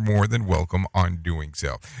 you're more than welcome on doing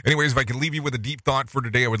so. Anyways, if I could leave you with a deep thought for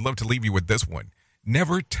today, I would love to leave you with this one.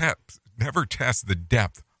 Never test the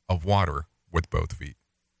depth of water with both feet.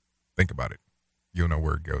 Think about it. You'll know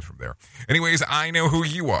where it goes from there. Anyways, I know who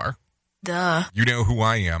you are. Duh. You know who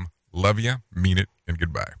I am. Love you, mean it, and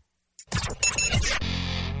goodbye.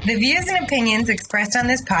 The views and opinions expressed on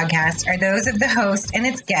this podcast are those of the host and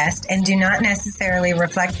its guest and do not necessarily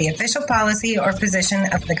reflect the official policy or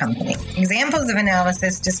position of the company. Examples of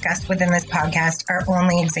analysis discussed within this podcast are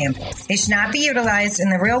only examples. They should not be utilized in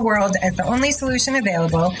the real world as the only solution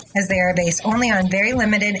available, as they are based only on very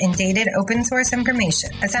limited and dated open source information.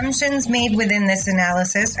 Assumptions made within this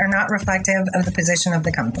analysis are not reflective of the position of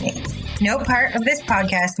the company. No part of this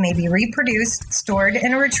podcast may be reproduced, stored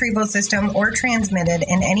in a retrieval system, or transmitted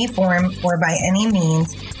in any form or by any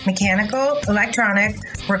means, mechanical, electronic,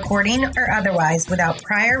 recording, or otherwise, without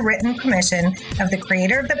prior written permission of the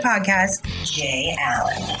creator of the podcast, Jay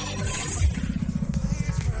Allen.